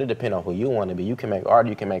business, but it depends on who you want to be. You can make art,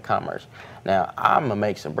 you can make commerce. Now, I'm gonna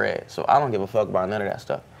make some bread, so I don't give a fuck about none of that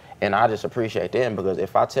stuff. And I just appreciate them because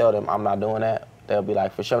if I tell them I'm not doing that, they'll be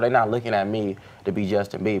like, for sure, they're not looking at me to be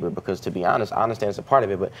Justin Bieber because to be honest, I understand it's a part of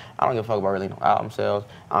it, but I don't give a fuck about really no album sales.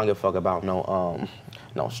 I don't give a fuck about no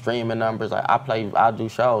streaming numbers. Like I do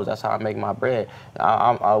shows. That's how I make my bread.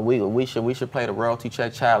 We should play the royalty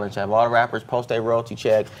check challenge. Have all the rappers post their royalty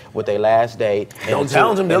check with their last date. Don't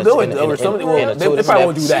challenge them. They'll do it. Or something. They probably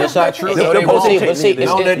won't do that. It's not true. No, they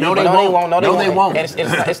won't. No, they won't.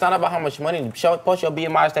 And it's not about how much money. Post your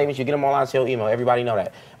BMI statements. You get them online to your email. Everybody know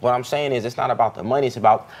that. What I'm saying is, it's not about the money. It's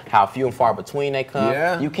about how few and far between they come.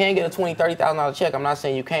 Yeah. You can get a $20,000, $30,000 check. I'm not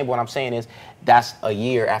saying you can't. But what I'm saying is, that's a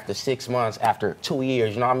year after 6 months, after 2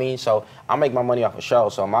 years. You know what I mean? So I make my money off a show.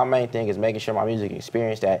 So my main thing is making sure my music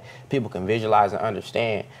experience that people can visualize and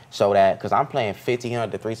understand. So that, because I'm playing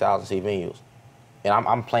 1,500 to 3,000 seat venues, and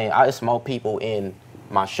I'm playing. It's more people in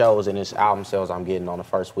my shows and this album sales I'm getting on the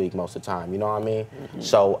first week most of the time. You know what I mean?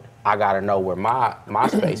 So I gotta know where my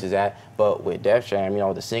space is at. But with Def Jam, you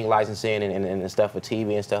know, the sync licensing and the stuff for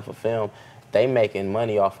TV and stuff for film, they making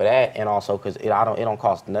money off of that, and also because it don't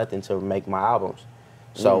cost nothing to make my albums.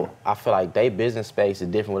 So I feel like their business space is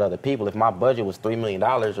different with other people. If my budget was $3 million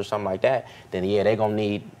or something like that, then yeah, they gonna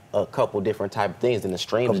need a couple different type of things. And the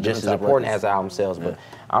streams is just as important as the album sales. But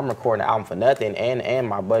I'm recording the album for nothing, and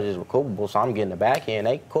my budget is recoupable, so I'm getting the back end.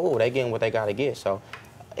 They cool, they getting what they gotta get. So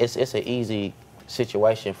it's an easy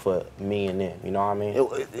situation for me and them. You know what I mean?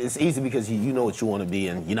 It's easy because you know what you want to be,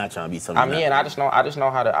 and you're not trying to be something. I mean, and I just know how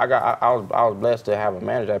to. I was blessed to have a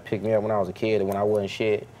manager that picked me up when I was a kid and when I wasn't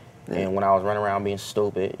shit, and when I was running around being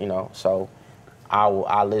stupid. You know, so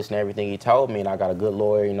I listened to everything he told me, and I got a good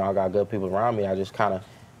lawyer. You know, I got good people around me. I just kind of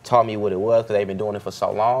taught me what it was because they've been doing it for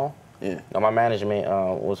so long. Yeah. Now, my management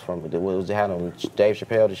was had on Dave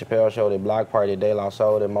Chappelle, the Chappelle Show, the Block Party, the De La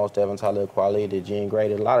Soul, the Most Devin Talib Kweli, the Gene Gray,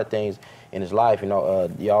 did a lot of things in his life. You know,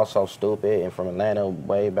 y'all so stupid, and from Atlanta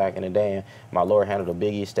way back in the day. And my lawyer handled the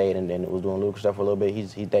Biggie estate, and then was doing Lucas stuff for a little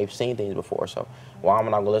bit. They've seen things before, so why am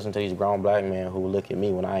I not gonna listen to these grown black men who look at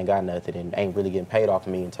me when I ain't got nothing and ain't really getting paid off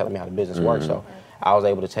of me and telling me how the business works? So I was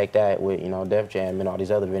able to take that with, you know, Def Jam and all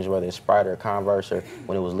these other venues, whether it's Sprite or Converse or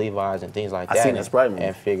when it was Levi's and things like that. I seen that Sprite movie.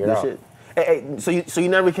 And figured out. Shit. Hey, so you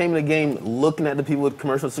never came in the game looking at the people with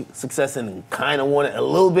commercial success and kind of wanted a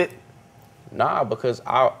little bit? Nah, because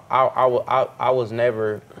I was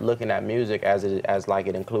never looking at music as like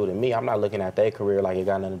it included me. I'm not looking at their career like it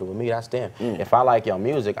got nothing to do with me. That's them. If I like your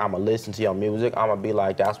music, I'ma listen to your music. I'ma be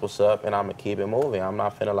like, that's what's up, and I'ma keep it moving. I'm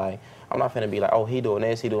not finna be like, oh, he doing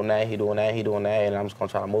this, he doing that, he doing that, he doing that, and I'm just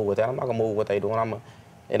gonna try to move with that. I'm not gonna move with what they doing.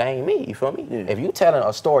 It ain't me, you feel me? If you telling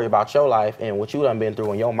a story about your life and what you done been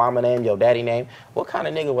through and your mama name, your daddy name, what kind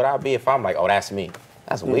of nigga would I be if I'm like, oh, that's me?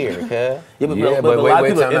 That's weird, cuz. But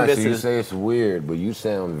wait, time out. So you say it's weird, but you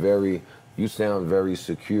sound very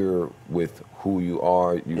secure with who you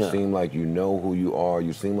are. You seem like you know who you are.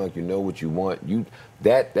 You seem like you know what you want.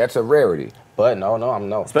 That's a rarity. But no, I'm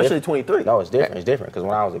no. Especially at 23. No, it's different. It's different because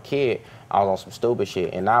when I was a kid, I was on some stupid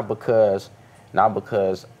shit, and not because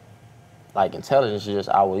like intelligence is just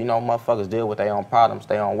motherfuckers deal with their own problems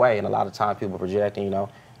their own way, and a lot of times people projecting,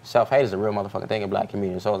 self-hate is a real motherfucking thing in black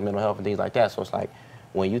community, so is mental health and things like that. So it's like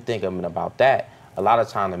when you think about that, a lot of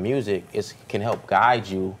time the music can help guide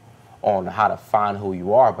you on how to find who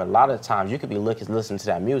you are, but a lot of times you could be listening to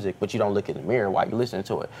that music, but you don't look in the mirror while you're listening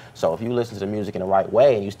to it. So if you listen to the music in the right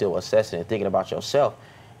way and you still assessing and thinking about yourself,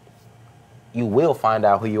 you will find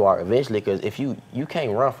out who you are eventually, because if you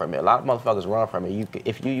can't run from it. A lot of motherfuckers run from it.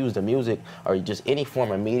 If you use the music or just any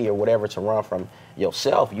form of media or whatever to run from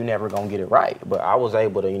yourself, you never gonna get it right. But I was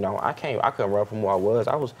able to, I couldn't run from who I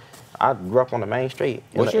was. I grew up on the main street.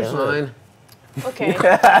 What's your sign? Okay.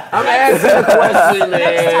 I'm asking a question,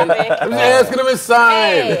 man. I'm asking him his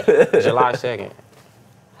sign. Hey. July 2nd.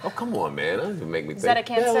 Oh, come on, man. That doesn't make me think. Is that a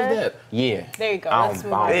Cancer? What the hell is that? Yeah. There you go. Let's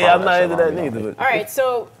move on. Yeah, I'm not into that neither. All right,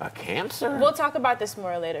 so A Cancer? we'll talk about this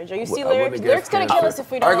more later. Joe, you see I wouldn't lyrics? have Lyrics gonna guessed kill Cancer. us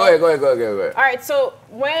if we All don't. right, go ahead. All right, so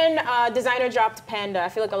when Desiigner dropped Panda, I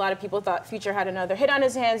feel like a lot of people thought Future had another hit on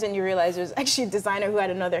his hands, and you realize it was actually Desiigner who had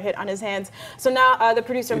another hit on his hands. So now the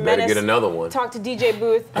producer You better Menace get another one. talked to DJ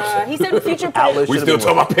Booth. He said Future put it, We still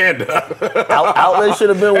talking about Panda. Outlet should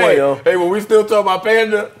have been one, yo. Hey, when we still talking about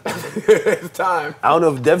Panda, it's time. I don't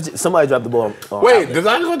know if somebody dropped the ball. Wait,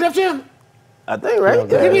 Desiigner's on Def Jam? I think, right?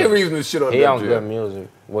 Yeah. Give me a reason to shit on He Def on Jam. good music.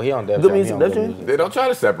 Well, he on Def Good Jam. music, He on Def good Jam? music. They don't try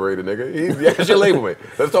to separate a nigga. That's your label mate.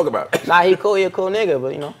 Let's talk about it. Nah, he cool nigga,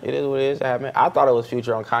 but it is what it is. I thought it was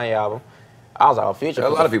Future on Kanye album. I was like, oh, Future. A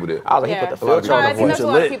lot of people did. I was like, he put the filter on I the think voice. that's a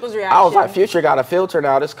lot of people's reaction. I was like, Future got a filter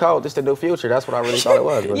now. This cold. This the new Future. That's what I really thought it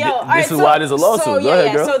was. But Yo, all right, This is why there's a lawsuit. So, Go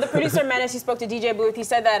ahead, girl. So the producer Menace, he spoke to DJ Booth. He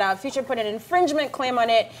said that Future put an infringement claim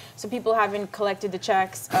on it, so people haven't collected the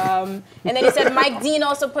checks. And then he said Mike Dean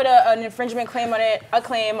also put an infringement claim on it,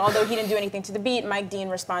 although he didn't do anything to the beat. Mike Dean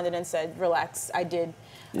responded and said, relax, I did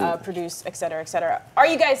produce, et cetera, et cetera. Are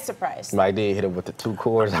you guys surprised? Mike did hit him with the 2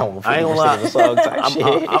 chords. I ain't gonna lie. the song type shit.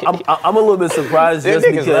 I'm a little bit surprised Them just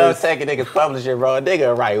niggas love because. taking niggas publishing, bro.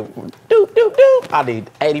 Nigga, right? Doop, doop, doop. I need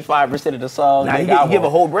 85% of the song. Nah, Nigga, you give a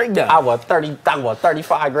whole breakdown. I want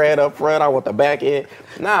 35 grand up front. I want the back end.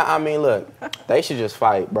 Nah, I mean, look, they should just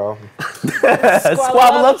fight, bro.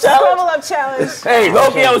 Squabble up challenge. Squabble up challenge. Hey,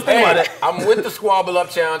 Loki, I was thinking about it. I'm with the squabble up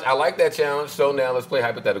challenge. I like that challenge. So now let's play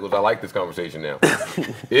hypotheticals. I like this conversation now.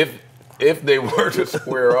 If they were to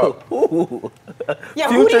square up.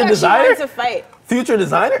 Yeah, who do you actually Desiigner? want to fight? Future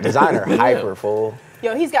Desiigner? Desiigner hyper, fool.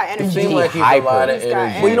 Yo, he's got energy. Seems like he's hyper. a lot of He's got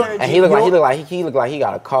energy. Well, you know- energy. And he look like he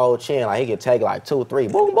got a cold chin. Like he could take like 2, 3,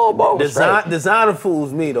 boom, boom, boom. Designer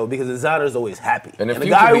fools me though, because Designer's always happy. And And if the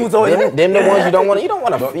Future guy be- who's always Them the ones you don't want. You don't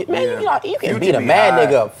want to. Man, yeah. you can Future beat a be mad high.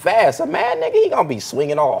 nigga up fast. A mad nigga, he gonna be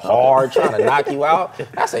swinging all hard, trying to knock you out.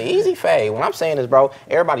 That's an easy fade. What I'm saying is, bro,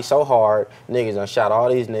 everybody's so hard. Niggas done shot all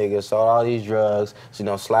these niggas, sold all these drugs,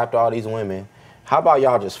 slapped all these women. How about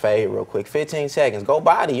y'all just fade real quick? 15 seconds. Go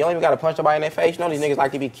body. You don't even got to punch nobody in their face. You know these niggas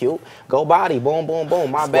like to be cute. Go body. Boom, boom,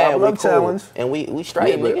 boom. My bad. We up cool. challenge. And we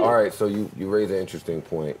straight, Yeah, but, nigga. all right, so you raise an interesting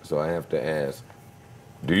point. So I have to ask,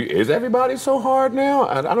 Is everybody so hard now?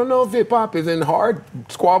 I don't know if hip hop is in hard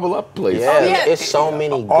squabble up place. Yeah, it's so many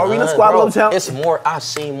guns. Are we in a squabble up town? It's more. I've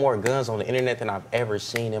seen more guns on the internet than I've ever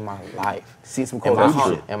seen in my life. See some And cold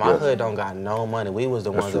my hood don't got no money. We was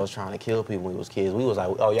the ones that was trying to kill people when we was kids. We was like,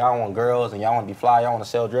 oh, y'all want girls and y'all want to be fly, y'all want to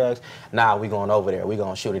sell drugs? Nah, we going over there. We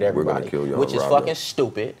going to shoot at everybody. Kill y'all, which is fucking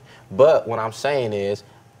stupid. But what I'm saying is,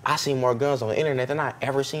 I see more guns on the internet than I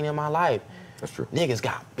ever seen in my life. That's true. Niggas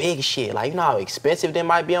got big shit. Like, you know how expensive they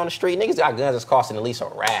might be on the street? Niggas got guns that's costing at least a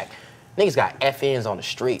rack. Niggas got FNs on the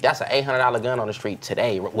street. That's an $800 gun on the street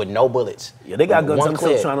today with no bullets. Yeah, they got guns One I'm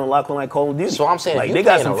clip. still trying to unlock on like Call of Duty. So I'm saying, like, if they you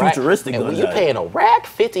got paying some a rack, futuristic and guns. when you paying a rack,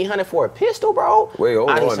 $1,500 for a pistol, bro. Wait, hold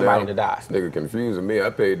I need on somebody now. to die. This nigga confusing me. I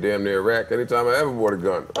paid damn near a rack anytime I ever bought a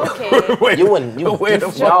gun. Okay. Wait, You wouldn't. wait a No,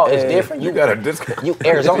 it's fuck. different. You got a discount. You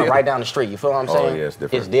Arizona right down the street. You feel what I'm saying? yeah, it's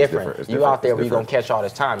different. It's It's different. different. It's You different. out there It's where you gonna different. catch all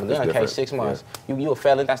this time. The gun different. case 6 months. You a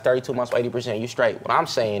felon. That's 32 months, 80%. You straight. What I'm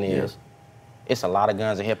saying is. It's a lot of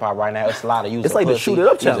guns in hip hop right now. It's a lot of using. It's like the pussy, shoot it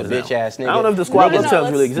up using challenge bitch now. ass nigga. I don't know if the squad No, up no,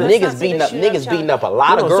 challenge really let's- exists. let's Niggas beating not up. say the shoot Niggas up beating up a challenge.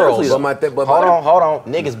 lot of No, girls. seriously, but Hold on.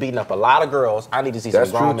 Niggas beating up a lot of girls. I need to see some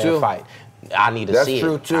That's grown true, men too. fight. I need to That's see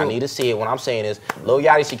true, it. too. I need to see it. What I'm saying is, Lil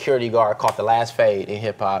Yachty security guard caught the last fade in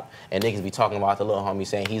hip hop, and niggas be talking about the little homie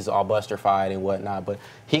saying he's all busterfied and whatnot, but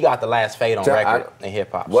he got the last fade on record in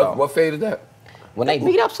hip hop. What fade is that? When they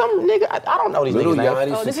beat up some nigga, I don't know these Little niggas'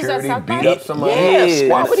 names. Yachty Oh, this is security at South beat by? up somebody. Yeah, Yeah,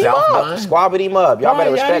 squabbled him South up. by? Squabbled him up. Y'all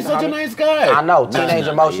better respect Yachty's such a homie. nice guy. I know. Teenage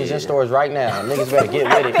nah, emotions yeah. in stores right now. Niggas better get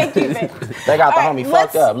with it. Thank you, man. They got the All right, homie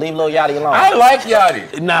let's- fucked up. Leave Lil Yachty alone. I like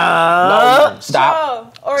Yachty. Nah.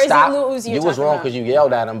 Stop. Oh, or is Stop. it Lil Uzi You you're was talking wrong about? because you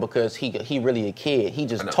yelled at him because he really a kid. He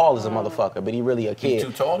just tall as a motherfucker, but he really a kid.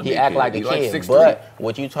 too tall to he be a act kid. like a He like kid. 6'3". But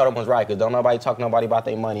what you told him was right, because don't nobody talk to nobody about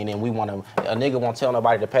their money, and then we want to, a nigga won't tell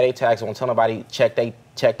nobody to pay their tax, won't tell nobody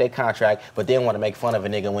check their contract, but then want to make fun of a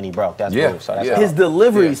nigga when he broke. That's Yeah, rude. So that's yeah. all. His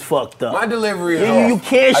delivery's fucked up. My delivery is You off.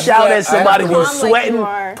 can't I just shout got- at somebody I have to who's work- Calm like sweating, you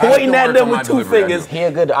are. pointing I have at to them work on with two my delivery, I fingers. know. He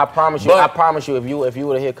a good. I promise you. But- I promise you. If you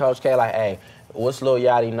would have hit Coach K like, hey, what's Lil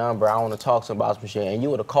Yachty number? I want to talk to him about some shit, and you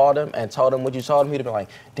would have called him and told him what you told him, he'd have been like,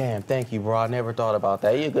 damn, thank you, bro. I never thought about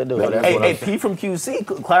that. You a good dude. That's what I'm Hey, saying. P from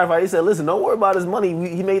QC clarified. He said, "Listen, don't worry about his money.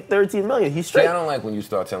 He made 13 million. He's See, straight." I don't like when you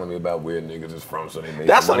start telling me about where niggas is from, so they make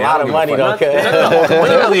That's some a money. I lot don't of give a money, fuck. though. I'm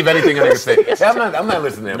not believe anything a nigga say. I'm not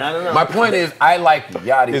listening to him. No. My point is, I like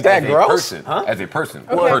Yachty Is that as gross? a person. Huh? As a person.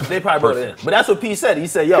 Well, Person. they probably brought it in. But that's what P said. He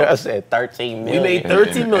said, "Yo, I said 13 we million. made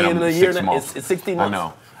 13 million in I'm a year. 6 And months. it's 16 months."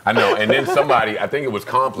 I know. And then somebody, I think it was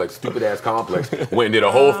Complex, stupid ass Complex, went and did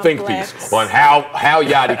a whole think piece Complex. on how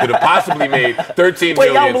Yachty could have possibly made 13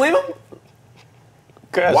 Wait, million. y'all believe him?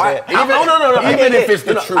 Why? No. Even if it's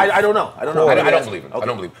the No, truth. I don't know. I don't know. I don't believe him. Okay. I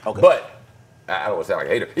don't believe him. Okay. But I don't want to sound like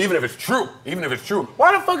a hater. Even if it's true,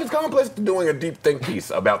 why the fuck is Complex doing a deep think piece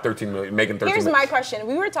about 13 million, making 13 Here's million? my question.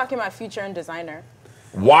 We were talking about Future and Designer.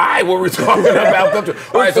 Why were we talking about them?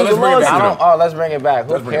 All right, so let's bring it back to them. Let's bring it back.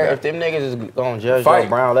 Who Let's bring it cares? back. If them niggas is going to judge Fight. Joe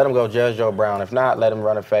Brown, let them go judge Joe Brown. If not, let them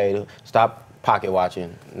run a fade. Stop pocket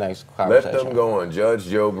watching. Next Let conversation. them go and judge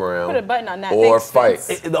Joe Brown. Put a button on that. Or Thanks, fight.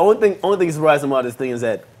 Vince. The only thing surprising about this thing is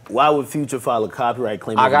that why would Future file a copyright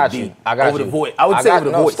claim? I over got the you. beat? I got over you. the voice. I would say over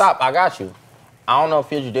the no, voice. stop. I got you. I don't know if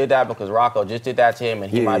Future did that because Rocco just did that to him,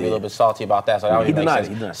 and he Yeah, might be a yeah. little bit salty about that. So that don't He even make denied it,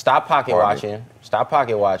 sense. he denied it. Stop pocket Pardon watching. Stop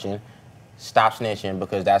pocket watching. Stop snitching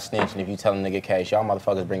because that's snitching. If you tell a nigga case, y'all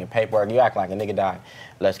motherfuckers bringing paperwork. You act like a nigga died.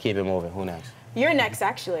 Let's keep it moving. Who next? You're next,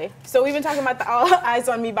 actually. So we've been talking about the All Eyes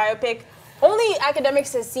on Me biopic. Only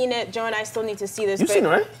Akademiks has seen it. Joe and I still need to see this. You but- seen it,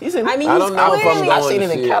 right? You seen it? I mean, I he's don't know if I'm clearly going I seen it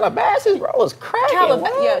to in see it. Calabasas, bro. It was cracking.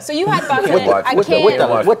 Yeah, so you had thoughts on With it. the- I with the-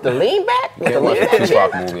 can't. With the lean back? With the Can't watch lean the back?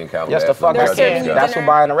 Tupac movie in Calabasas. Yes, the fuck They're I serving can. you That's dinner.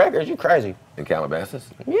 for buying the records. You crazy. In Calabasas?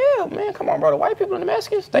 Yeah, man. Come on, bro. The white people and the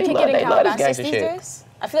Mexicans, they You can love, get in they love this Calabasas gangster these shit. days?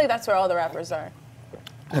 I feel like that's where all the rappers are.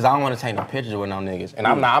 Cause I don't want to take no pictures with no niggas, and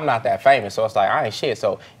I'm not that famous, so it's like I ain't shit.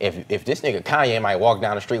 So if this nigga Kanye might walk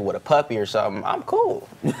down the street with a puppy or something, I'm cool.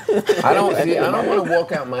 I don't want to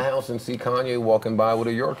walk out my house and see Kanye walking by with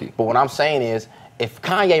a Yorkie. But what I'm saying is, if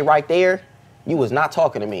Kanye right there, you was not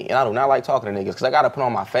talking to me, and I do not like talking to niggas, cause I gotta put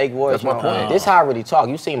on my fake voice. That's my you know? point. This how I really talk.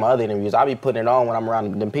 You see my other interviews, I be putting it on when I'm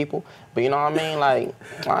around them people, but you know what I mean? Like,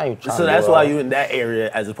 I ain't trying So to that's do why all- you in that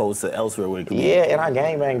area as opposed to elsewhere where it could be. Yeah, and I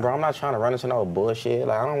gangbang, bro. I'm not trying to run into no bullshit.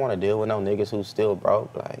 Like, I don't want to deal with no niggas who's still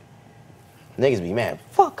broke. Like, niggas be mad.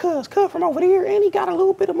 Fuck cuz from over there, and he got a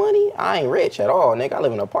little bit of money. I ain't rich at all, nigga. I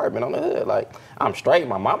live in an apartment on the hood. Like, I'm straight.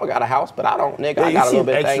 My mama got a house, but I don't, nigga. Yeah, I you got a little seem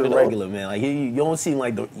bit of thing extra to do. regular, man. Like you don't seem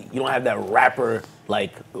like you don't have that rapper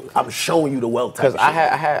like I'm showing you the wealth type. Cause of I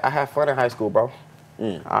shit. had fun in high school, bro.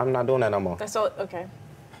 I'm not doing that no more. That's all. Okay.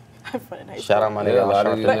 Fun in high Shout school. out my Yeah, nigga. a lot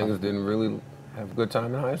of these Sharpton. niggas didn't really have a good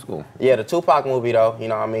time in high school. Yeah, the Tupac movie though, you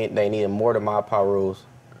know what I mean? They needed more to Mob Power Rules,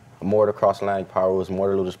 more to Cross Atlantic Power Rules,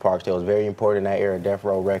 more to Ludacris Parks. That was very important in that era. Death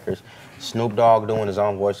Row Records. Snoop Dogg doing his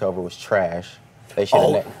own voiceover was trash. They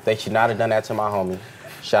should not have done that to my homie.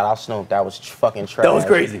 Shout out Snoop. That was fucking trash. That was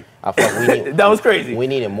crazy. That was crazy. We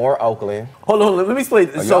needed more Oakland. Hold on, let me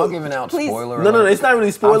explain. Are y'all giving out spoilers? No, it's not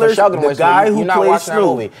really spoilers. The guy who plays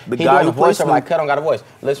Snoop. The guy who plays Snoop. Like, cut on got a voice.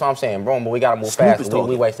 Listen what I'm saying, bro, but we gotta move fast.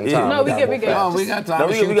 We wasting time. No, we good. Oh, we got time.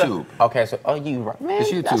 It's YouTube. Okay, so, you right. Man,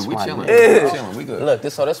 it's YouTube. We chilling. Yeah. We chilling. We good. Look,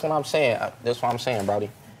 this what I'm saying. This what I'm saying,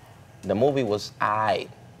 Brody. The movie was aight.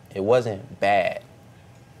 It wasn't bad,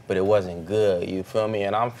 but it wasn't good. You feel me?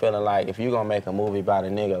 And I'm feeling like if you're gonna make a movie about a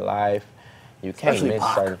nigga life, you can't miss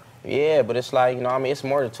certain. Yeah, but it's like, you know what I mean? It's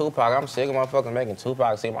more than Tupac. I'm sick of motherfuckers making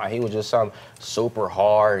Tupac seem like he was just some super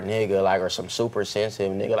hard nigga, like, or some super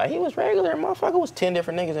sensitive nigga. Like, he was regular. Motherfucker was 10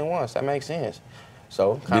 different niggas at once. That makes sense.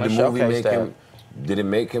 So, kind of showcase that. Did it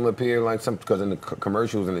make him appear like some, because in the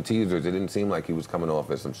commercials and the teasers, it didn't seem like he was coming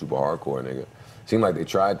off as some super hardcore nigga. It seemed like they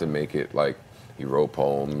tried to make it like he wrote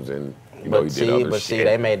poems and, you know, he did other shit.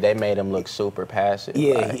 They made him look super passive.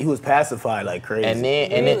 Yeah, like. he was pacified like crazy. And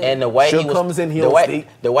then the way he was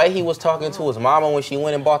the way he was talking to his mama when she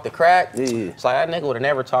went and bought the crack. Yeah. It's like that nigga would have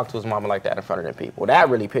never talked to his mama like that in front of them people. That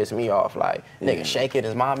really pissed me off. Like, nigga shaking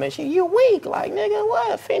his mama and you weak. Like, nigga,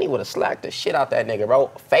 what? Finney would have slacked the shit out that nigga,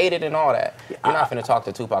 bro. Faded and all that. You're not finna talk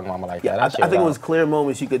to Tupac mama like that. I think it was clear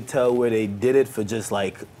moments you could tell where they did it for just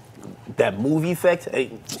like that movie effect.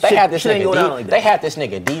 They had this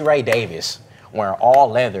nigga D-Ray Davis wearing all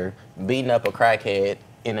leather, beating up a crackhead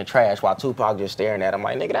in the trash while Tupac just staring at him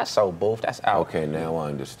like, nigga, that's so boof, that's out. Okay, now I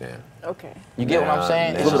understand. Okay. You get what I'm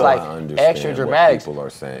saying? It's Now just like I understand extra dramatic. What people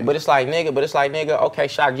are saying. But it's like, nigga, okay,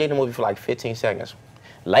 Shock, get in the movie for like 15 seconds.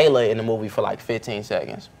 Layla in the movie for like 15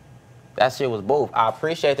 seconds. That shit was boof. I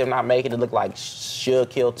appreciate them not making it look like Suge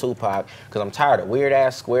killed Tupac, because I'm tired of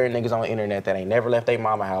weird-ass square niggas on the internet that ain't never left their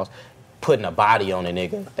mama house putting a body on a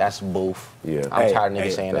nigga. That's boof. Yeah. I'm tired of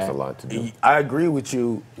niggas saying that's that. a lot to do. I agree with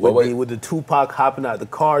you with the Tupac hopping out the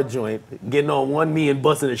car joint, getting on one knee and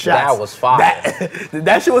busting the shots. That was fire.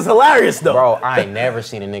 That shit was hilarious though. Bro, I ain't never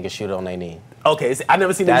seen a nigga shoot on their knee. Okay, I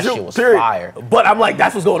never seen him shoot. That shit was period. fire. But I'm like,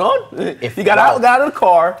 that's what's going on. If he got out of the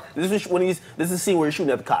car, this is the scene where he's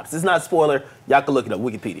shooting at the cops. This is not a spoiler. Y'all can look it up,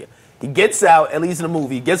 Wikipedia. He gets out, at least in the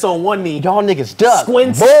movie, gets on one knee. Y'all niggas duck.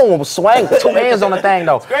 Squints. Boom, swing, 2 hands on the thing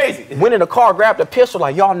though. It's crazy. Went in the car, grabbed a pistol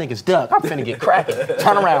like, y'all niggas duck. I'm finna get cracking.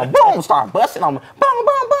 Turn around, boom, start busting on me. Boom,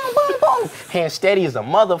 boom, boom, boom, boom. Hand steady as a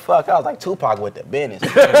motherfucker. I was like, Tupac with the business.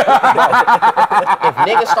 Bro, if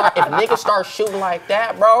niggas start shooting like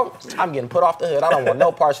that, bro, I'm getting put off the hood. I don't want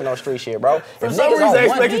no parts of no street shit, bro. For some reason, I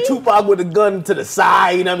expected Tupac with a gun to the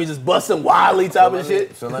side, you know what I mean, just busting wildly type of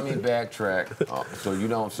shit. So let me backtrack. So you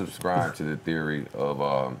don't subscribe to the theory of,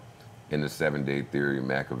 in the 7-Day Theory,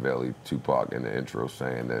 Machiavelli, Tupac in the intro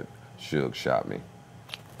saying that Suge shot me.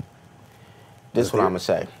 This is what I'm gonna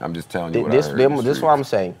say. I'm just telling you what I heard. This is what I'm gonna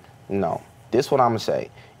say. No, this is what I'm gonna say.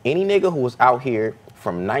 Any nigga who was out here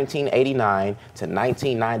from 1989 to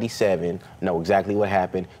 1997 know exactly what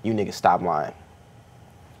happened. You niggas stop lying.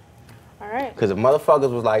 All right. Because if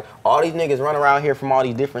motherfuckers was like, all these niggas run around here from all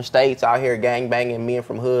these different states out here gang banging men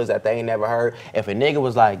from hoods that they ain't never heard. If a nigga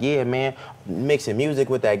was like, yeah, man, mixing music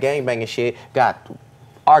with that gang banging shit, got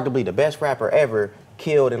arguably the best rapper ever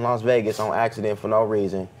killed in Las Vegas on accident for no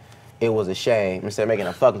reason, it was a shame. Instead of making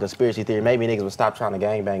a fucking conspiracy theory, maybe niggas would stop trying to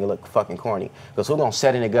gang bang and look fucking corny. Because who gonna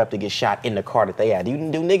set a nigga up to get shot in the car that they had? Do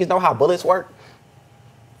niggas know how bullets work?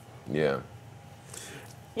 Yeah.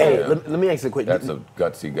 Hey, let me ask you a quick. That's a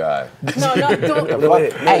gutsy guy. No, don't. Go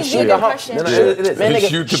ahead. Hey, shoot the homie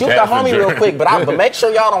real quick, but make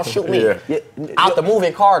sure y'all don't shoot me out the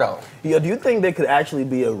moving car though. Yeah, do you think there could actually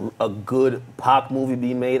be a good Pac movie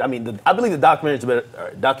being made? I mean, I believe the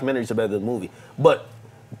documentaries are better than the movie, but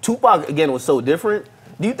Tupac again was so different.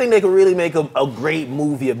 Do you think they could really make a great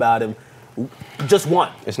movie about him? Just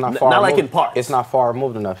one. It's not far. Not like in parts. It's not far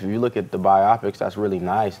removed enough. If you look at the biopics, that's really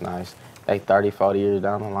nice. Like 30, 40 years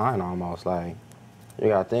down the line almost. Like, you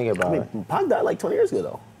gotta think about it. Pac died like 20 years ago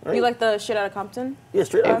though. Right? You like the shit out of Compton? Yeah,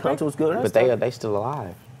 Straight Outta Compton was good. But they still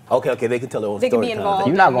alive. Okay, they can tell their own story. They can be involved.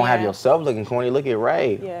 You're not gonna have yourself looking corny. Look at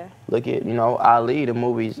Ray. Yeah. Look at, Ali, the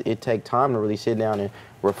movies, it take time to really sit down and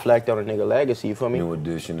reflect on a nigga legacy, you feel me? New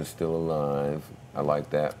Edition is still alive. I like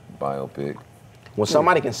that biopic. When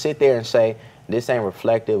somebody can sit there and say, this ain't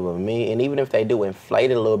reflective of me, and even if they do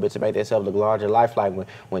inflate it a little bit to make themselves look larger life, like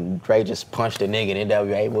when Dre just punched a nigga in the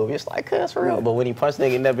NWA movie, it's like, cuz for real. But when he punched a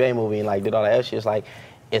nigga in the NWA movie and like did all that shit, it's like,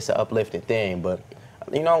 it's an uplifting thing. But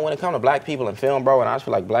You know, when it comes to black people in film, bro, and I just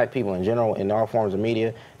feel like black people in general in all forms of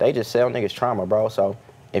media, they just sell niggas trauma, bro. So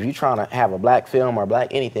if you trying to have a black film or black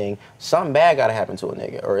anything, something bad gotta happen to a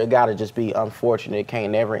nigga, or it gotta just be unfortunate. It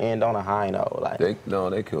can't never end on a high note. Like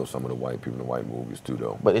they kill some of the white people in the white movies too,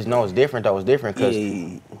 though. But it's different though. It's different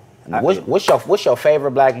because what's your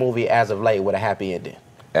favorite black movie as of late with a happy ending?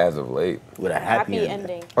 As of late, with a happy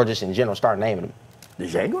ending, or just in general, start naming them. The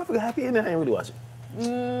Django have a happy ending? I didn't really watch it.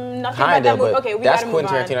 Nothing about that movie. Okay, we that's gotta move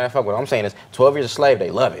Quentin on. Tarantino. I fuck with. I'm saying is 12 Years a Slave. They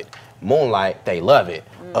love it. Moonlight. They love it.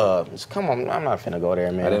 Come on, I'm not finna go there,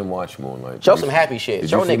 man. I didn't watch Moonlight. Show some happy shit.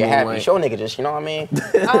 Show a nigga happy. Show a nigga just, you know what I mean?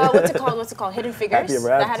 What's it called? Hidden Figures.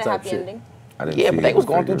 That had a happy ending. Yeah, but they was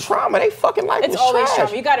going through trauma. They fucking life was It's always trash.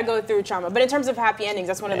 trauma. You got to go through trauma. But in terms of happy endings,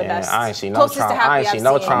 that's one of the best. I ain't seen no trauma. I ain't seen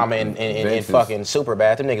no trauma in fucking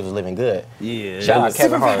Superbad. Them niggas was living good. Yeah. Shout out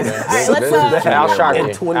Kevin Hart, man. All right, let's Al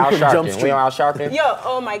Sharpton. Al Sharpton. We on Al Sharpton? Yo,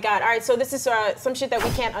 oh my God. All right, so this is some shit that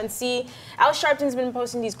we can't unsee. Al Sharpton's been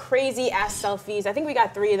posting these crazy ass selfies. I think we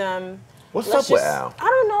got 3 of them. What's up with Al? I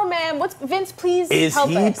don't know, man. Vince, please help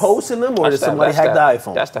us. Is he posting them, or does somebody hack the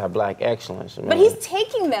iPhone? That's that black excellence, man. But he's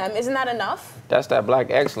taking them. Isn't that enough? That's that black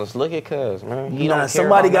excellence. Look at Cuz, man. He don't care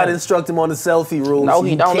somebody got to instruct him on the selfie rules. No,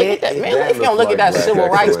 he don't. Look at that, man. If you don't look at that civil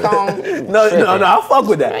rights cone. No, I'll fuck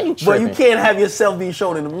with that. Man, but you can't have yourself being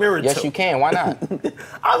shown in the mirror. Yes, you can. Why not?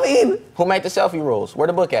 I mean, who made the selfie rules? Where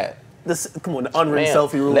the book at? Come on, the unwritten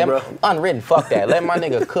selfie rule, bro. Unwritten, fuck that. Let my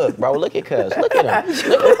nigga cook, bro. Look at Cuz. Look at him.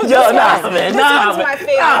 Yo, nah, man.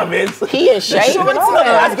 Nah, man. He in shape.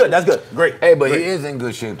 That's good. That's good. Great. Hey, but he is in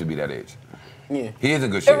good shape to be that age. Yeah. He is in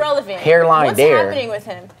good shape. Irrelevant. Hairline What's there. happening with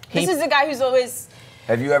him? This is the guy who's always...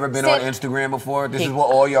 Have you ever been on Instagram before? This is what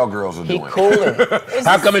all y'all girls are doing. He cooling.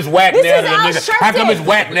 How come it's whack now that a nigga? How come it's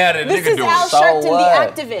whack now that a nigga doing? This is Al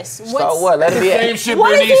Sharpton, the activist. So what? Let it be same shit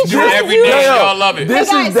Bernice do every day. Y'all love it.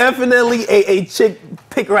 This is definitely a chick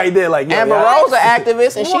pick right there. Like Amber Rose, an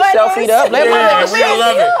activist, and she selfied up. Let my nigga we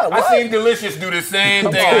love it. I seen Delicious do the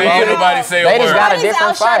same thing. I ain't hear nobody say a word. They just got a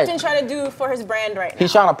different fight. What is Al Sharpton trying to do for his brand right now?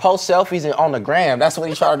 He's trying to post selfies on the gram. That's what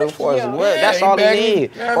he's trying to do for us. That's all he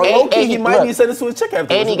needs. Or low-key, he might be sending to his chick after.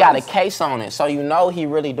 And he got a case on it, so you know he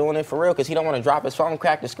really doing it for real, because he don't want to drop his phone,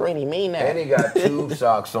 crack the screen. He mean that. And he got tube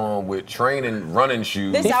socks on with training running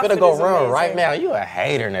shoes. This He's finna go run right now. You a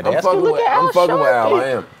hater, Nadeska. I'm fucking with Al. I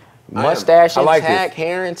am. Mustache I like intact, this.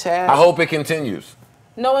 hair intact. I hope it continues.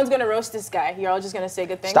 No one's gonna roast this guy. You're all just gonna say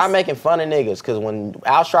good things. Stop making fun of niggas, because when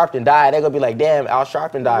Al Sharpton died, they're gonna be like, damn, Al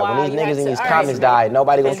Sharpton died. Wow, when these niggas in these all comments right, died,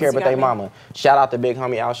 nobody gonna care you but got they me. mama. Shout out to big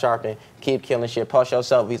homie Al Sharpton. Keep killing shit. Post your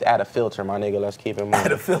selfies. Add a filter, my nigga. Let's keep it moving.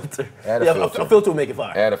 Add a filter. Add a filter. A filter will make it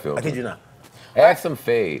fire. Add a filter. I kid you not. Add some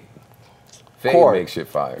fade. Fade Cord. makes shit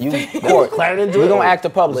fire. Clarendon, we gonna act a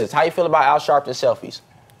publicist. How you feel about Al Sharpton selfies?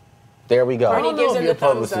 There we go. I don't gives know if him your the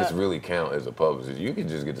thumbs publicist up. really count as a publicist. You can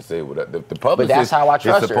just get to say what the publicist that's how I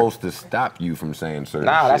trust is her. supposed to stop you from saying certain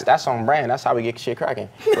Nah, shit. that's on brand. That's how we get shit cracking.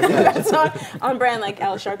 It's on brand like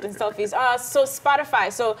Al Sharpton selfies. So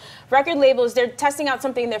Spotify. So record labels, they're testing out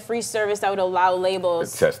something in their free service that would allow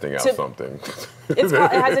labels. testing out something. It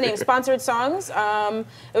has a name, sponsored songs. It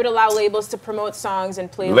would allow labels to promote songs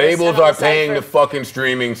and playlists. Labels are paying the the fucking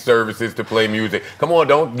streaming services to play music. Come on,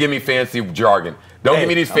 don't give me fancy jargon. Don't give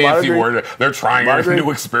me these fancy words. They're trying a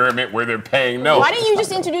new experiment where they're paying. No. Why didn't you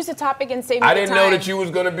just introduce the topic and save me I the didn't time? know that you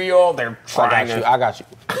was gonna be all. They're trying. I got you.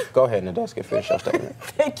 Go ahead, Nadeska. Finish your statement.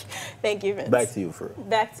 Thank you, Vince. Back to you, for real.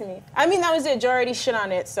 Back to me. I mean, that was it. Joe already shit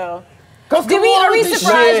on it, so. Are we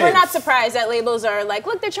surprised? We're not surprised that labels are like,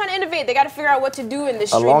 look, they're trying to innovate. They got to figure out what to do in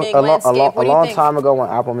this streaming landscape. What do you long think? time ago when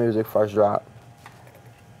Apple Music first dropped,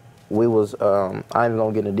 we was, I ain't even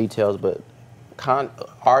gonna get into details, but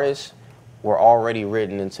artists were already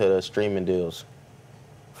written into the streaming deals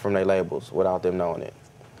from their labels without them knowing it.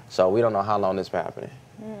 So we don't know how long this been happening.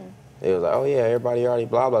 It was like, oh yeah, everybody already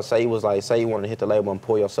blah blah. Say you wanted to hit the label and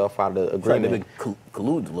pull yourself out of the agreement. They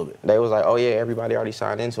collude a little bit. They was like, oh yeah, everybody already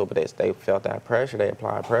signed into it, but they felt that pressure, they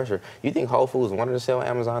applied pressure. You think Whole Foods wanted to sell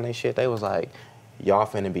Amazon they shit? They was like, y'all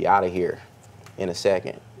finna be out of here in a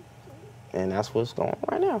second. And that's what's going on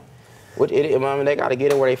right now. I mean, they gotta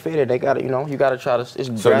get it where they fit it. They gotta, you gotta try to.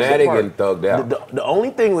 So now they getting thugged out. The only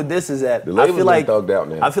thing with this is that The labels getting thugged out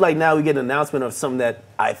now. I feel like now we get an announcement of something that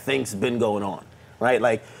I think's been going on, right?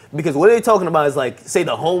 Like, because what they're talking about is like, say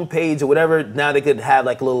the homepage or whatever. Now they could have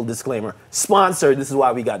like a little disclaimer: sponsored. This is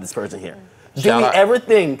why we got this person here. Do we ever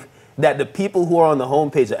think that the people who are on the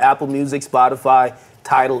homepage of Apple Music, Spotify,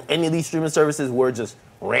 Tidal, any of these streaming services were just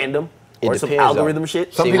random? Or some algorithm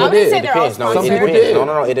shit? Some people did. It depends. No, Some people did.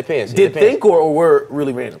 No, it depends. Did think or were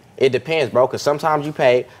really random? It depends, bro, because sometimes you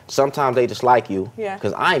pay, sometimes they just like you. Yeah.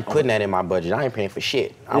 Because I ain't putting that in my budget. I ain't paying for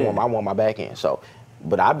shit. I want my back end. So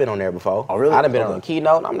But I've been on there before. Oh, really? I done been on the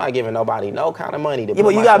keynote. I'm not giving nobody no kind of money to. Yeah,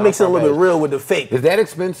 but you gotta mix it a little bit real with the fake. Is that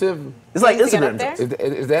expensive? It's like To get Instagram. up there?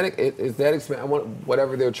 Is that expensive? I want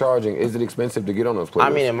whatever they're charging. Is it expensive to get on those playlists? I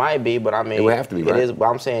mean, it might be, but I mean, It would have to be, right? It is, but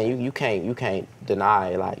I'm saying you can't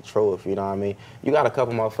deny like truth. You know what I mean? You got a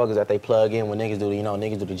couple motherfuckers that they plug in when niggas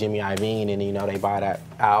do the Jimmy Iovine and they buy that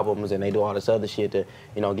albums and they do all this other shit to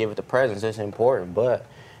give it the presence. It's important, but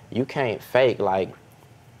you can't fake like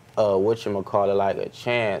whatchamacallit, like a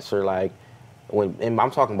chance or like and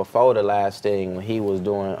I'm talking before the last thing when he was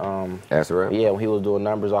doing Acid rap? Yeah, when he was doing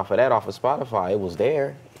numbers off of Spotify, it was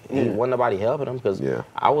there. Wasn't nobody helping him because we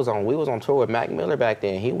was on tour with Mac Miller back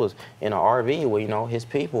then. He was in an RV with his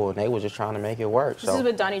people and they was just trying to make it work. This is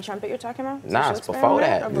with Donnie Trumpet you're talking about? Nah, it's before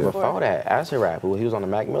that. Before that, Acid Rap. He was on the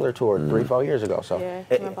Mac Miller tour 3-4 years ago. So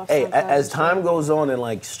Hey, as time goes on and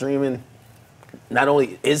like streaming not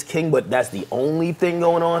only is king, but that's the only thing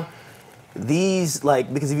going on. These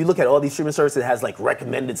because if you look at all these streaming services that has like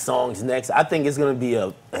recommended songs next, I think it's gonna be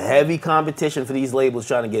a heavy competition for these labels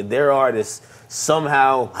trying to get their artists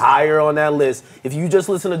somehow higher on that list. If you just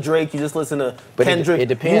listen to Drake, you just listen to Kendrick, it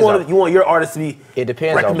depends. You want your artist to be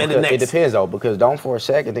recommended next. It depends though, because don't for a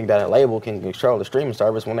second think that a label can control the streaming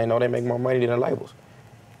service when they know they make more money than the labels.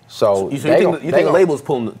 So you think the labels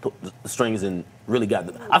pulling the strings and really got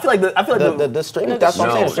the? I feel like the streaming. That's what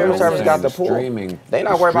I'm saying. The streaming service got the pull. They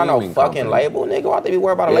not worried about no fucking label. Nigga, ought to be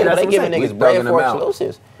worried about a label. They giving niggas bread for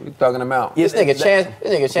exclusives. We thugging them out. This nigga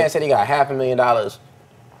Chance said he got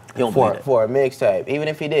 $500,000 for a mixtape, even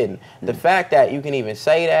if he didn't. The fact that you can even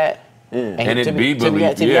say that. And to be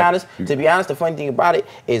honest, the funny thing about it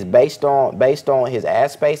is based on his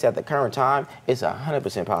ad space at the current time, it's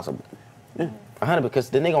 100% possible. 100 because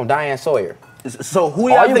the nigga on Diane Sawyer. So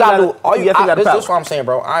who all you gotta do? This is what I'm saying,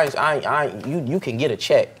 bro. You can get a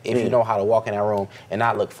check if you know how to walk in that room and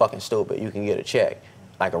not look fucking stupid. You can get a check.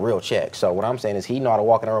 Like a real check. So what I'm saying is he know how to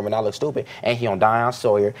walk in the room and not look stupid, and he on Dion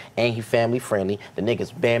Sawyer, and he family friendly. The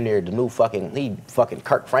nigga's damn near the new fucking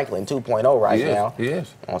Kirk Franklin 2.0 right now. He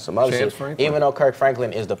is. On some other shit. Even though Kirk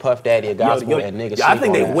Franklin is the Puff Daddy of gospel and niggas. I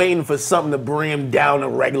think they waiting for something to bring him down to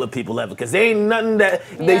regular people level, because there ain't nothing that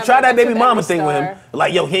they try that baby mama thing with him.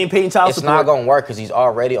 Like he ain't paying child support. It's not gonna work because he's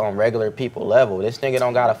already on regular people level. This nigga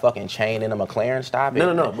don't got a fucking chain in a McLaren. Stop it.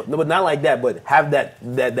 No, but not like that. But have that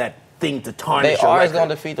thing to tarnish. They always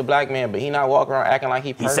gonna defeat the black man, but he not walking around acting like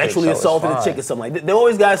he perfect. He sexually assaulted a chick or something like that. They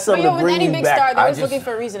always got something to bring you back. With any big star, they're always looking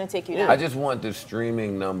for a reason to take you down. I just want the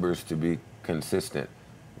streaming numbers to be consistent.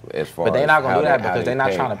 As far but they're not gonna do that because they're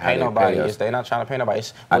not trying to pay nobody. They're not trying to pay nobody.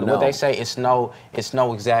 What they say, it's no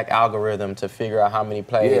exact algorithm to figure out how many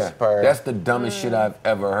plays per. That's the dumbest shit I've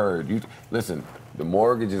ever heard. Listen. The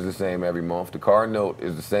mortgage is the same every month. The car note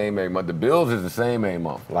is the same every month. The bills is the same every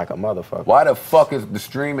month. Like a motherfucker. Why the fuck is the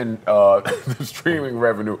streaming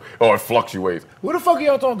revenue it fluctuates? Who the fuck are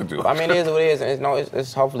y'all talking to? I mean, it is what it is.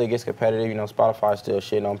 It's hopefully it gets competitive. Spotify's still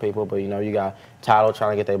shitting on people, but you got Tidal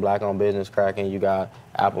trying to get their black-owned business cracking. You got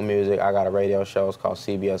Apple Music. I got a radio show. It's called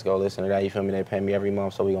CBS. Go listen to that. You feel me? They pay me every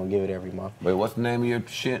month, so we gonna give it every month. Wait, what's the name of your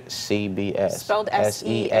shit? CBS. Spelled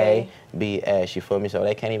SEABS. You feel me? So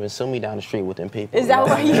they can't even sue me down the street with them people. Is that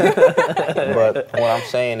why you? But what I'm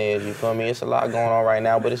saying is, you feel me? It's a lot going on right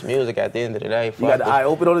now, but it's music at the end of the day. You got the eye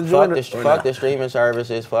open on the joint. Fuck the streaming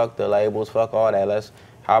services. Fuck the labels. Fuck all that.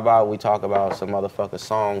 How about we talk about some motherfucking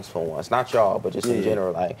songs for once? Not y'all, but just in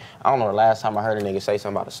general. Like, I don't know the last time I heard a nigga say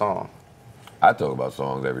something about a song. I talk about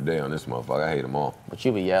songs every day on this motherfucker. I hate them all. But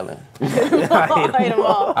you be yelling. I hate them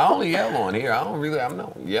all. I only yell on here. I'm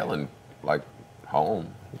not yelling like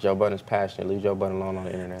home. Joe Budden's passionate. Leave Joe Budden alone on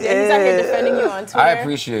the internet. Yeah, he's out here defending you on Twitter. I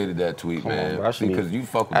appreciated that tweet, man. Bro, because you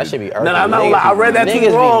fuck with that should be No, I read that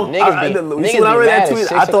tweet wrong. When I read that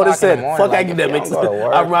tweet, I thought it said, fuck academics.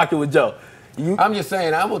 I'm rocking with Joe. I'm just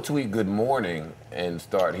saying, I will tweet good morning and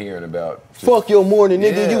start hearing about. Fuck your morning,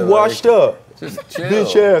 nigga. You washed up. Just chill.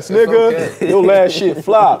 Bitch ass, nigga. Okay. Your last shit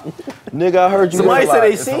flop. Nigga, I heard you. Somebody said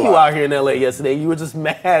they seen you out here in LA yesterday. You were just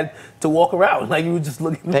mad to walk around. Like you were just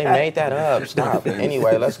looking They mad. made that up. Stop.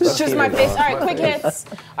 Anyway, let's just my face. All right, quick hits.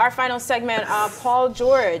 Our final segment. Paul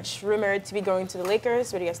George, rumored to be going to the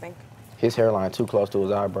Lakers. What do you guys think? His hairline too close to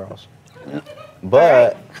his eyebrows.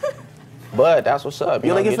 But that's what's up.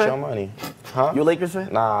 You get your money. Huh? You a Lakers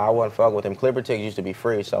fan? Nah, I wasn't fucking with them. Clipper tickets used to be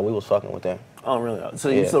free, so we was fucking with them. Oh, really? So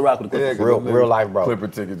you still rock with the Clippers? Real life, bro. Clipper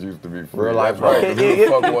tickets used to be free. Real life, bro. Right. Who the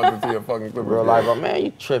fuck wanted to see a fucking Clipper? Real life, bro. Man,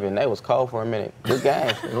 you tripping. They was cold for a minute. Good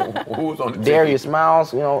game. Who was on the Darius Miles,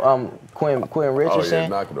 Quinn Richardson. Oh, yeah,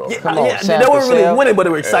 knock it off. Come on, they weren't really winning, but they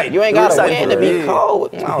were excited. You ain't got to win to be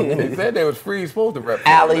cold. They said they was free. Supposed to rep.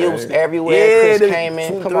 Alley-oops everywhere. Chris came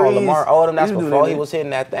in. Come on, Lamar Odom. That's before he was hitting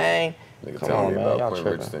that thing. Nigga Come telling on, me man, about y'all Quinn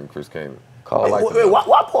tripping. Richardson, Chris Kaman. Cole, like Wait,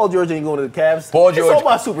 why Paul George ain't going to the Cavs? Paul George. It's all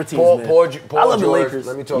my super teams, man. Paul I love the George. Lakers.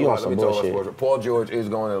 Let me talk You on about some sports. bullshit. Paul George is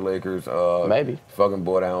going to the Lakers. Maybe. Fucking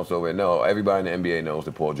bought a house over it. No, everybody in the NBA knows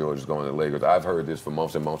that Paul George is going to the Lakers. I've heard this for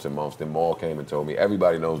months and months and months. Then Maul came and told me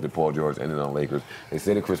everybody knows that Paul George ended on the Lakers. They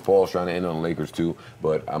say that Chris Paul's trying to end on the Lakers too,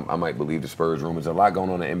 but I might believe the Spurs rumors. There's a lot going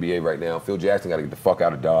on in the NBA right now. Phil Jackson got to get the fuck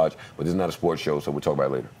out of Dodge, but this is not a sports show, so we'll talk about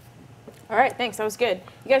it later. All right, thanks. That was good.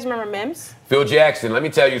 You guys remember Mims? Phil Jackson, let me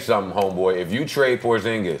tell you something, homeboy. If you trade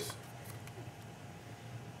Porzingis,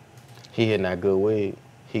 he hitting that good weed.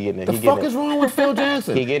 He getting it. the fuck is wrong with Phil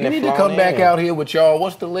Jackson? He getting you it need to flown come back in. out here with y'all.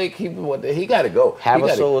 What's the link? He got to go.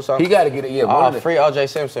 Havasu or something. He got to get it. Yeah, one of the- free O.J.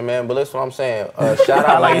 Simpson, man. But listen, what I'm saying. Shout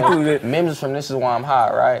out like Mims is from This Is Why I'm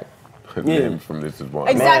Hot, right? Mims from This Is Why.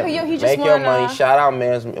 Exactly. Man, Yo, he just make your won, money. Shout out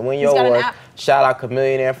Mims. Win your got an awards. app. Shout out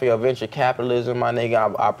Chameleonaire for your venture capitalism, my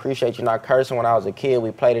nigga. I appreciate you not cursing. When I was a kid,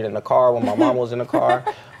 we played it in the car when my mom was in the car.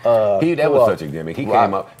 That was such a gimmick. He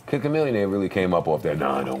came up. Chameleonaire really came up off that.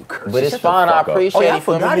 Nah, don't curse. But it's Shut the fine. I fuck up. appreciate I it.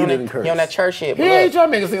 For forgot he him. didn't curse. He on that church shit. Yeah, he tried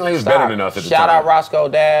to make it seem like he was better than us at the Shout time. out Roscoe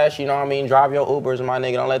Dash. You know what I mean? Drive your Ubers, my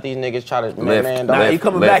nigga. Don't let these niggas try to man. Nah, Don't he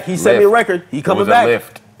coming back. He sent me a record. He coming back.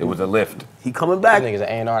 It was a lift. He coming back. These niggas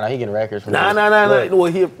an A&R. Now he getting records from Nah. niggas. Look,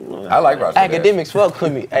 Well, he. I like Roscoe Dash. Akademiks fuck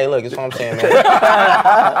with me. Hey, look, that's what I'm saying, man.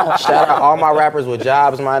 Shout out all my rappers with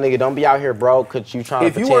jobs, my nigga. Don't be out here broke because you trying to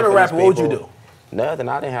If you pretend weren't a for rapper, these what would you people. do? Nothing.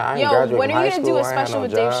 I ain't Yo, graduated when from are you high gonna school. do a I ain't had special no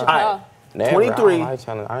with Dave job. Chappelle? Never. 23. I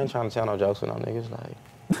ain't trying to tell no jokes with no niggas. Like,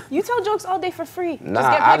 You tell jokes all day for free. nah,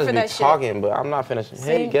 just get I paid just for be that shit. talking, but I'm not finna. Hey,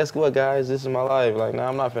 Same. guess what, guys? This is my life. Like, nah,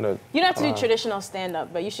 I'm not finna. You don't have to do traditional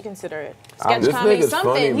stand-up, but you should consider it. I'm- Sketch This comedy, nigga's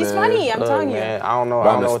something. funny, He's man. funny. I'm Look, telling you. man, I don't know. By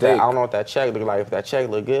I don't know mistake. what that check look like. If that check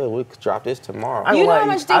look good, we could drop this tomorrow. I You ain't know gonna how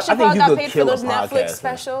lie, much Dave I think Chappelle you got could paid for kill a those Netflix podcast, man.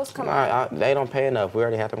 specials? Come on. Nah, they don't pay enough. We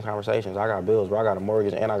already had them conversations. I got bills, bro. I got a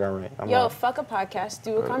mortgage and I got rent. I'm Yo, like, fuck a podcast.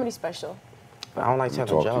 Do a comedy special. I don't like telling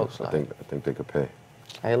Talk to jokes. you. Like, I think they could pay.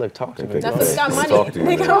 hey, look, talk to me. They Go Netflix ahead. got I'ma money. talk to you,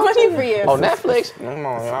 They man. got money for you. Oh, Netflix? Come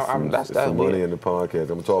on, that's some money big. in the podcast. I'm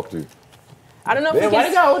gonna talk to you. I don't know if we Man, why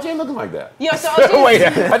can. they got OJ looking like that? Yo, so OJ, Wait,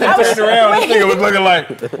 I just turned around. This nigga was looking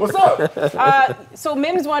like, what's up? so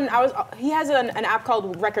Mims one. He has an app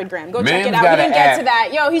called Recordgram. Go check Mims it out. We got didn't an get app. to that.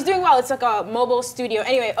 Yo, he's doing well. It's like a mobile studio.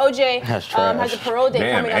 Anyway, OJ That's has a trash. parole date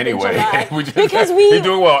Damn, coming up anyway. in July. We just- Because we. he's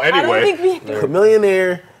doing well I anyway. don't think we.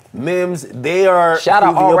 Chameleonaire, Mims, they are. Shout out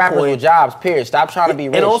proving all your rappers point. with jobs, period. Stop trying to be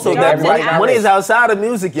rich. And also, nigga. that Everybody not money rich. is outside of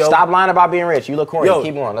music, yo. Stop lying about being rich. You look corny. Yo,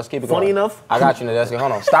 Keep going. Let's keep it going. funny enough? I got you, Nadeska.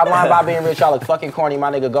 Hold on. Stop lying about being rich. Y'all look fucking corny,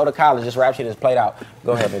 my nigga. Go to college. This rap shit is played out.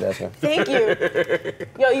 Go ahead, Nadeska. Thank you.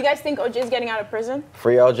 Yo, you guys think OJ's getting out of prison?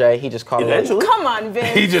 Free OJ. He just caught a little. Eventually. Come on,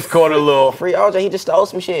 Vince. He just caught a little. Free OJ. He just stole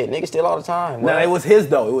some shit. Niggas steal all the time. Nah, it was his,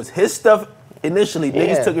 though. It was his stuff initially. Yeah.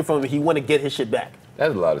 Niggas took it from him. He wanted to get his shit back.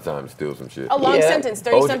 That's a lot of time to steal some shit. A long Yeah. sentence,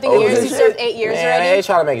 30-something OJ years. He shit. served 8 years Man, already. they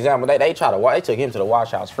try to make example. They try to. They took him to the wash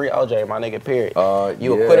house. Free OJ, my nigga. Period.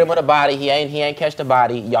 You yeah. acquit him with a body. He ain't catch the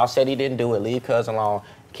body. Y'all said he didn't do it. Leave cuz alone.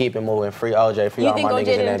 Keep it moving. Free OJ. Free You all think my OJ niggas in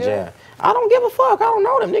didn't that do jam. it? I don't give a fuck. I don't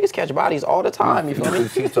know them niggas catch bodies all the time. You feel me?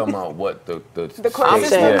 She's talking about what the court I'm system saying,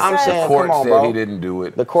 said. I'm saying, the court come on, said bro. he didn't do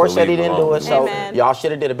it. The court so said he leave didn't him do it, alone. so Amen. y'all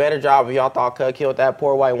should have did a better job if y'all thought Cud killed that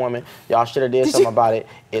poor white woman. Y'all should have did something about it.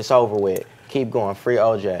 It's over with. Keep going. Free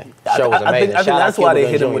OJ. Show was I amazing. think Shout out that's why they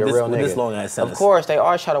Cuba hit him Gooding with Jr., real this nigga. long-ass sentence. Of course, they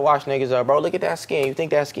always try to wash niggas up, bro. Look at that skin. You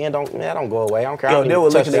think that skin don't go away? I don't care. I Yo, don't they even were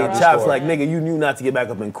touch looking at that their chops score. like, nigga, you knew not to get back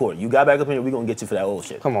up in court. You got back up in here, we gonna get you for that old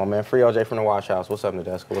shit. Come on, man. Free OJ from the wash house. What's up,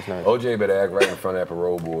 Nadeska? What's next? OJ better act right in front of that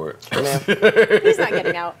parole board. Man, He's not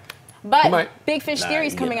getting out. But might. Big Fish Theory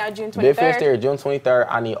is he coming out June 23rd. Big Fish Theory, June 23rd.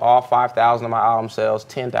 I need all 5,000 of my album sales.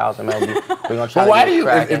 10,000 maybe. We're gonna try But to why get do you?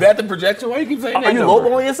 cracking. Is that the projection? Why you keep saying that? Are you number?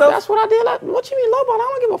 lowballing yourself? That's what I did. Like, what you mean low ball?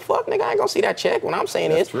 I don't give a fuck, nigga. I ain't gonna see that check. When I'm saying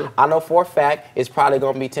That's this, true. I know for a fact it's probably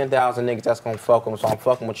gonna be 10,000 niggas that's gonna fuck them. So I'm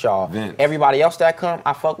fucking with y'all. Vince. Everybody else that come,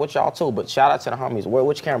 I fuck with y'all too. But shout out to the homies.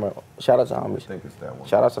 Which camera? Shout out to the homies. I think it's that one.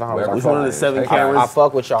 Shout out to the homies. Wherever I Which fuck one of the it is. 7 Take- cameras? I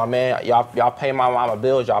fuck with y'all, man. Y'all pay my mama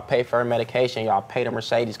bills. Y'all pay for her medication. Y'all pay the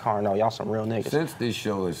Mercedes car. No, y'all some real niggas. Since this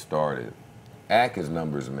show has started, Ak is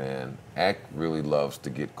numbers man. Ak really loves to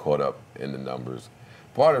get caught up in the numbers.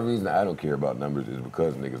 Part of the reason I don't care about numbers is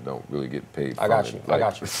because niggas don't really get paid. I got from you. it. I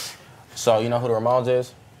got you. So you know who the Ramones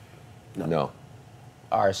is? No.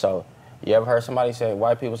 All right, so you ever heard somebody say,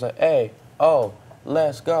 white people say, hey, oh,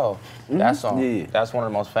 let's go. That song, Yeah. that's one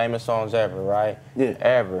of the most famous songs ever, right? Yeah.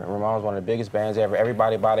 Ever. Ramones, one of the biggest bands ever.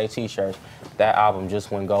 Everybody buy their t-shirts. That album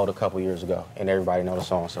just went gold a couple years ago, and everybody know the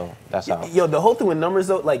song, so that's how. Yo, the whole thing with numbers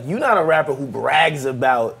though, like you're not a rapper who brags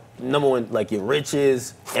about number one, like your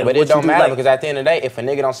riches. And But what it don't you do, matter like, because at the end of the day, if a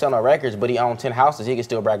nigga don't sell no records, but he owns 10 houses, he can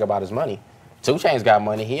still brag about his money. 2 Chainz got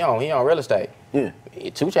money. He on real estate. Yeah.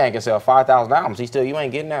 2 Chainz can sell 5,000 albums. You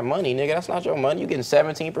ain't getting that money, nigga. That's not your money. You getting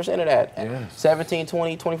 17% of that. Yeah. 17,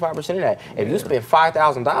 20, 25% of that. If you spend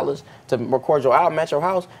 $5,000 to record your album at your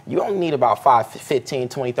house, you only need about 5, 15,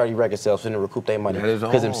 20, 30 record sales for them to recoup their money.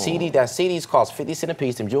 Because them CDs cost 50 cents a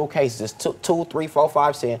piece. Them jewel cases is 2, 3, 4,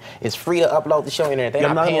 5 cents. It's free to upload the show on internet. They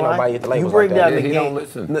not paying nobody at the labels like that. The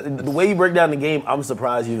game. The way you break down the game, I'm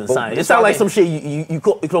surprised you even signed. It sounds like some shit you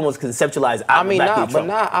could almost conceptualize.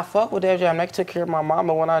 I fuck with Def Jam. They took care of my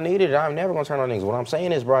mama when I needed it. I'm never gonna turn on niggas. What I'm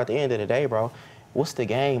saying is, bro, at the end of the day, bro, what's the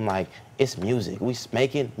game? Like, it's music. We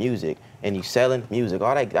making music, and you selling music.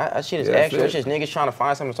 All that shit is extra. It's just niggas trying to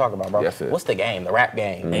find something to talk about, bro. What's the game? The rap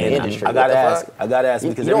game, the industry. I gotta ask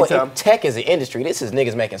because every time tech is an industry, this is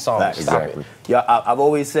niggas making songs. Stop it. Yeah, I've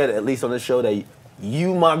always said, at least on this show, that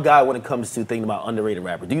you my guy when it comes to thinking about underrated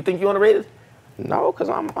rappers. Do you think you underrated? No, because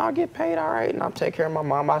I get paid all right, and I take care of my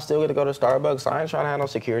mom. I still get to go to Starbucks. I ain't trying to have no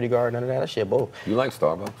security guard, none of that. That shit bull. You like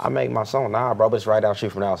Starbucks? I make my song. Nah, bro, but it's right down the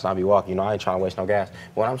street from the house, and I be walking. You know, I ain't trying to waste no gas.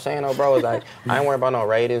 What I'm saying, though, bro, is like, I ain't worried about no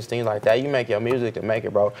ratings, things like that. You make your music to make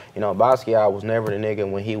it, bro. You know, Basquiat was never the nigga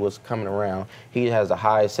when he was coming around. He has the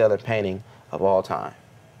highest selling painting of all time.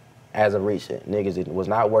 As of recent, niggas was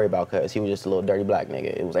not worried about cuts. He was just a little dirty black nigga.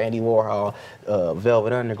 It was Andy Warhol,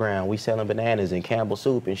 Velvet Underground. We selling bananas and Campbell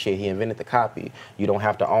soup and shit. He invented the copy. You don't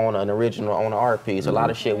have to own an original, own an art piece. A lot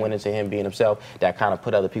of shit went into him being himself that kind of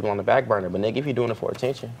put other people on the back burner. But nigga, if you're doing it for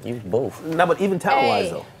attention, you both. No, but even talent-wise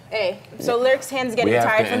though. Hey, so Lyrics hands getting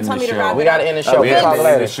tired from telling me to wrap it up. We gotta end the show. We have to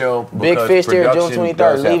end the show. Big Fish here, June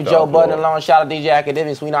 23rd. Leave Joe Budden alone. Shout out DJ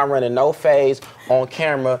Akademiks. We not running no phase on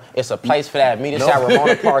camera. It's a place for that. Meet us at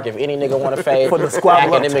Ramona Park if any nigga want to fade. For the squad.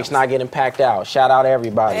 Akademiks not getting packed out. Shout out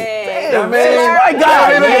everybody. Hey. Damn, man. My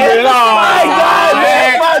God, man.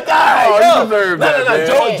 My God,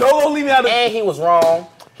 man. Joe won't leave me out of. And he was wrong.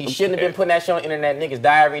 He shouldn't have been putting that shit on the internet. Niggas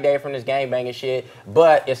die every day from this gangbanging shit.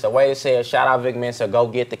 But it's a way to say it. Shout out Vic Mensa. Go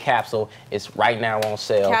get the capsule. It's right now on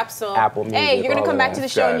sale. Capsule. Apple Music. Hey, you're going to come back to the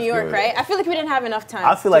show in New York, right? I feel like we didn't have enough time.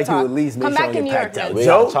 I feel like you at least make sure you packed out. We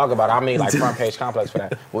got to talk about it. I mean, like front page complex for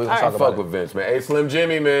that. We're going to talk about it. Fuck with Vince, man. Hey, Slim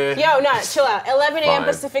Jimmy, man. Yo, nah, chill out. 11 a.m.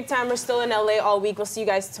 Pacific time. We're still in LA all week. We'll see you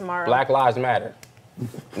guys tomorrow. Black Lives Matter.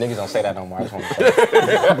 Niggas don't say that no more. I just want to say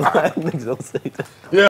that. Niggas don't say that. Yeah.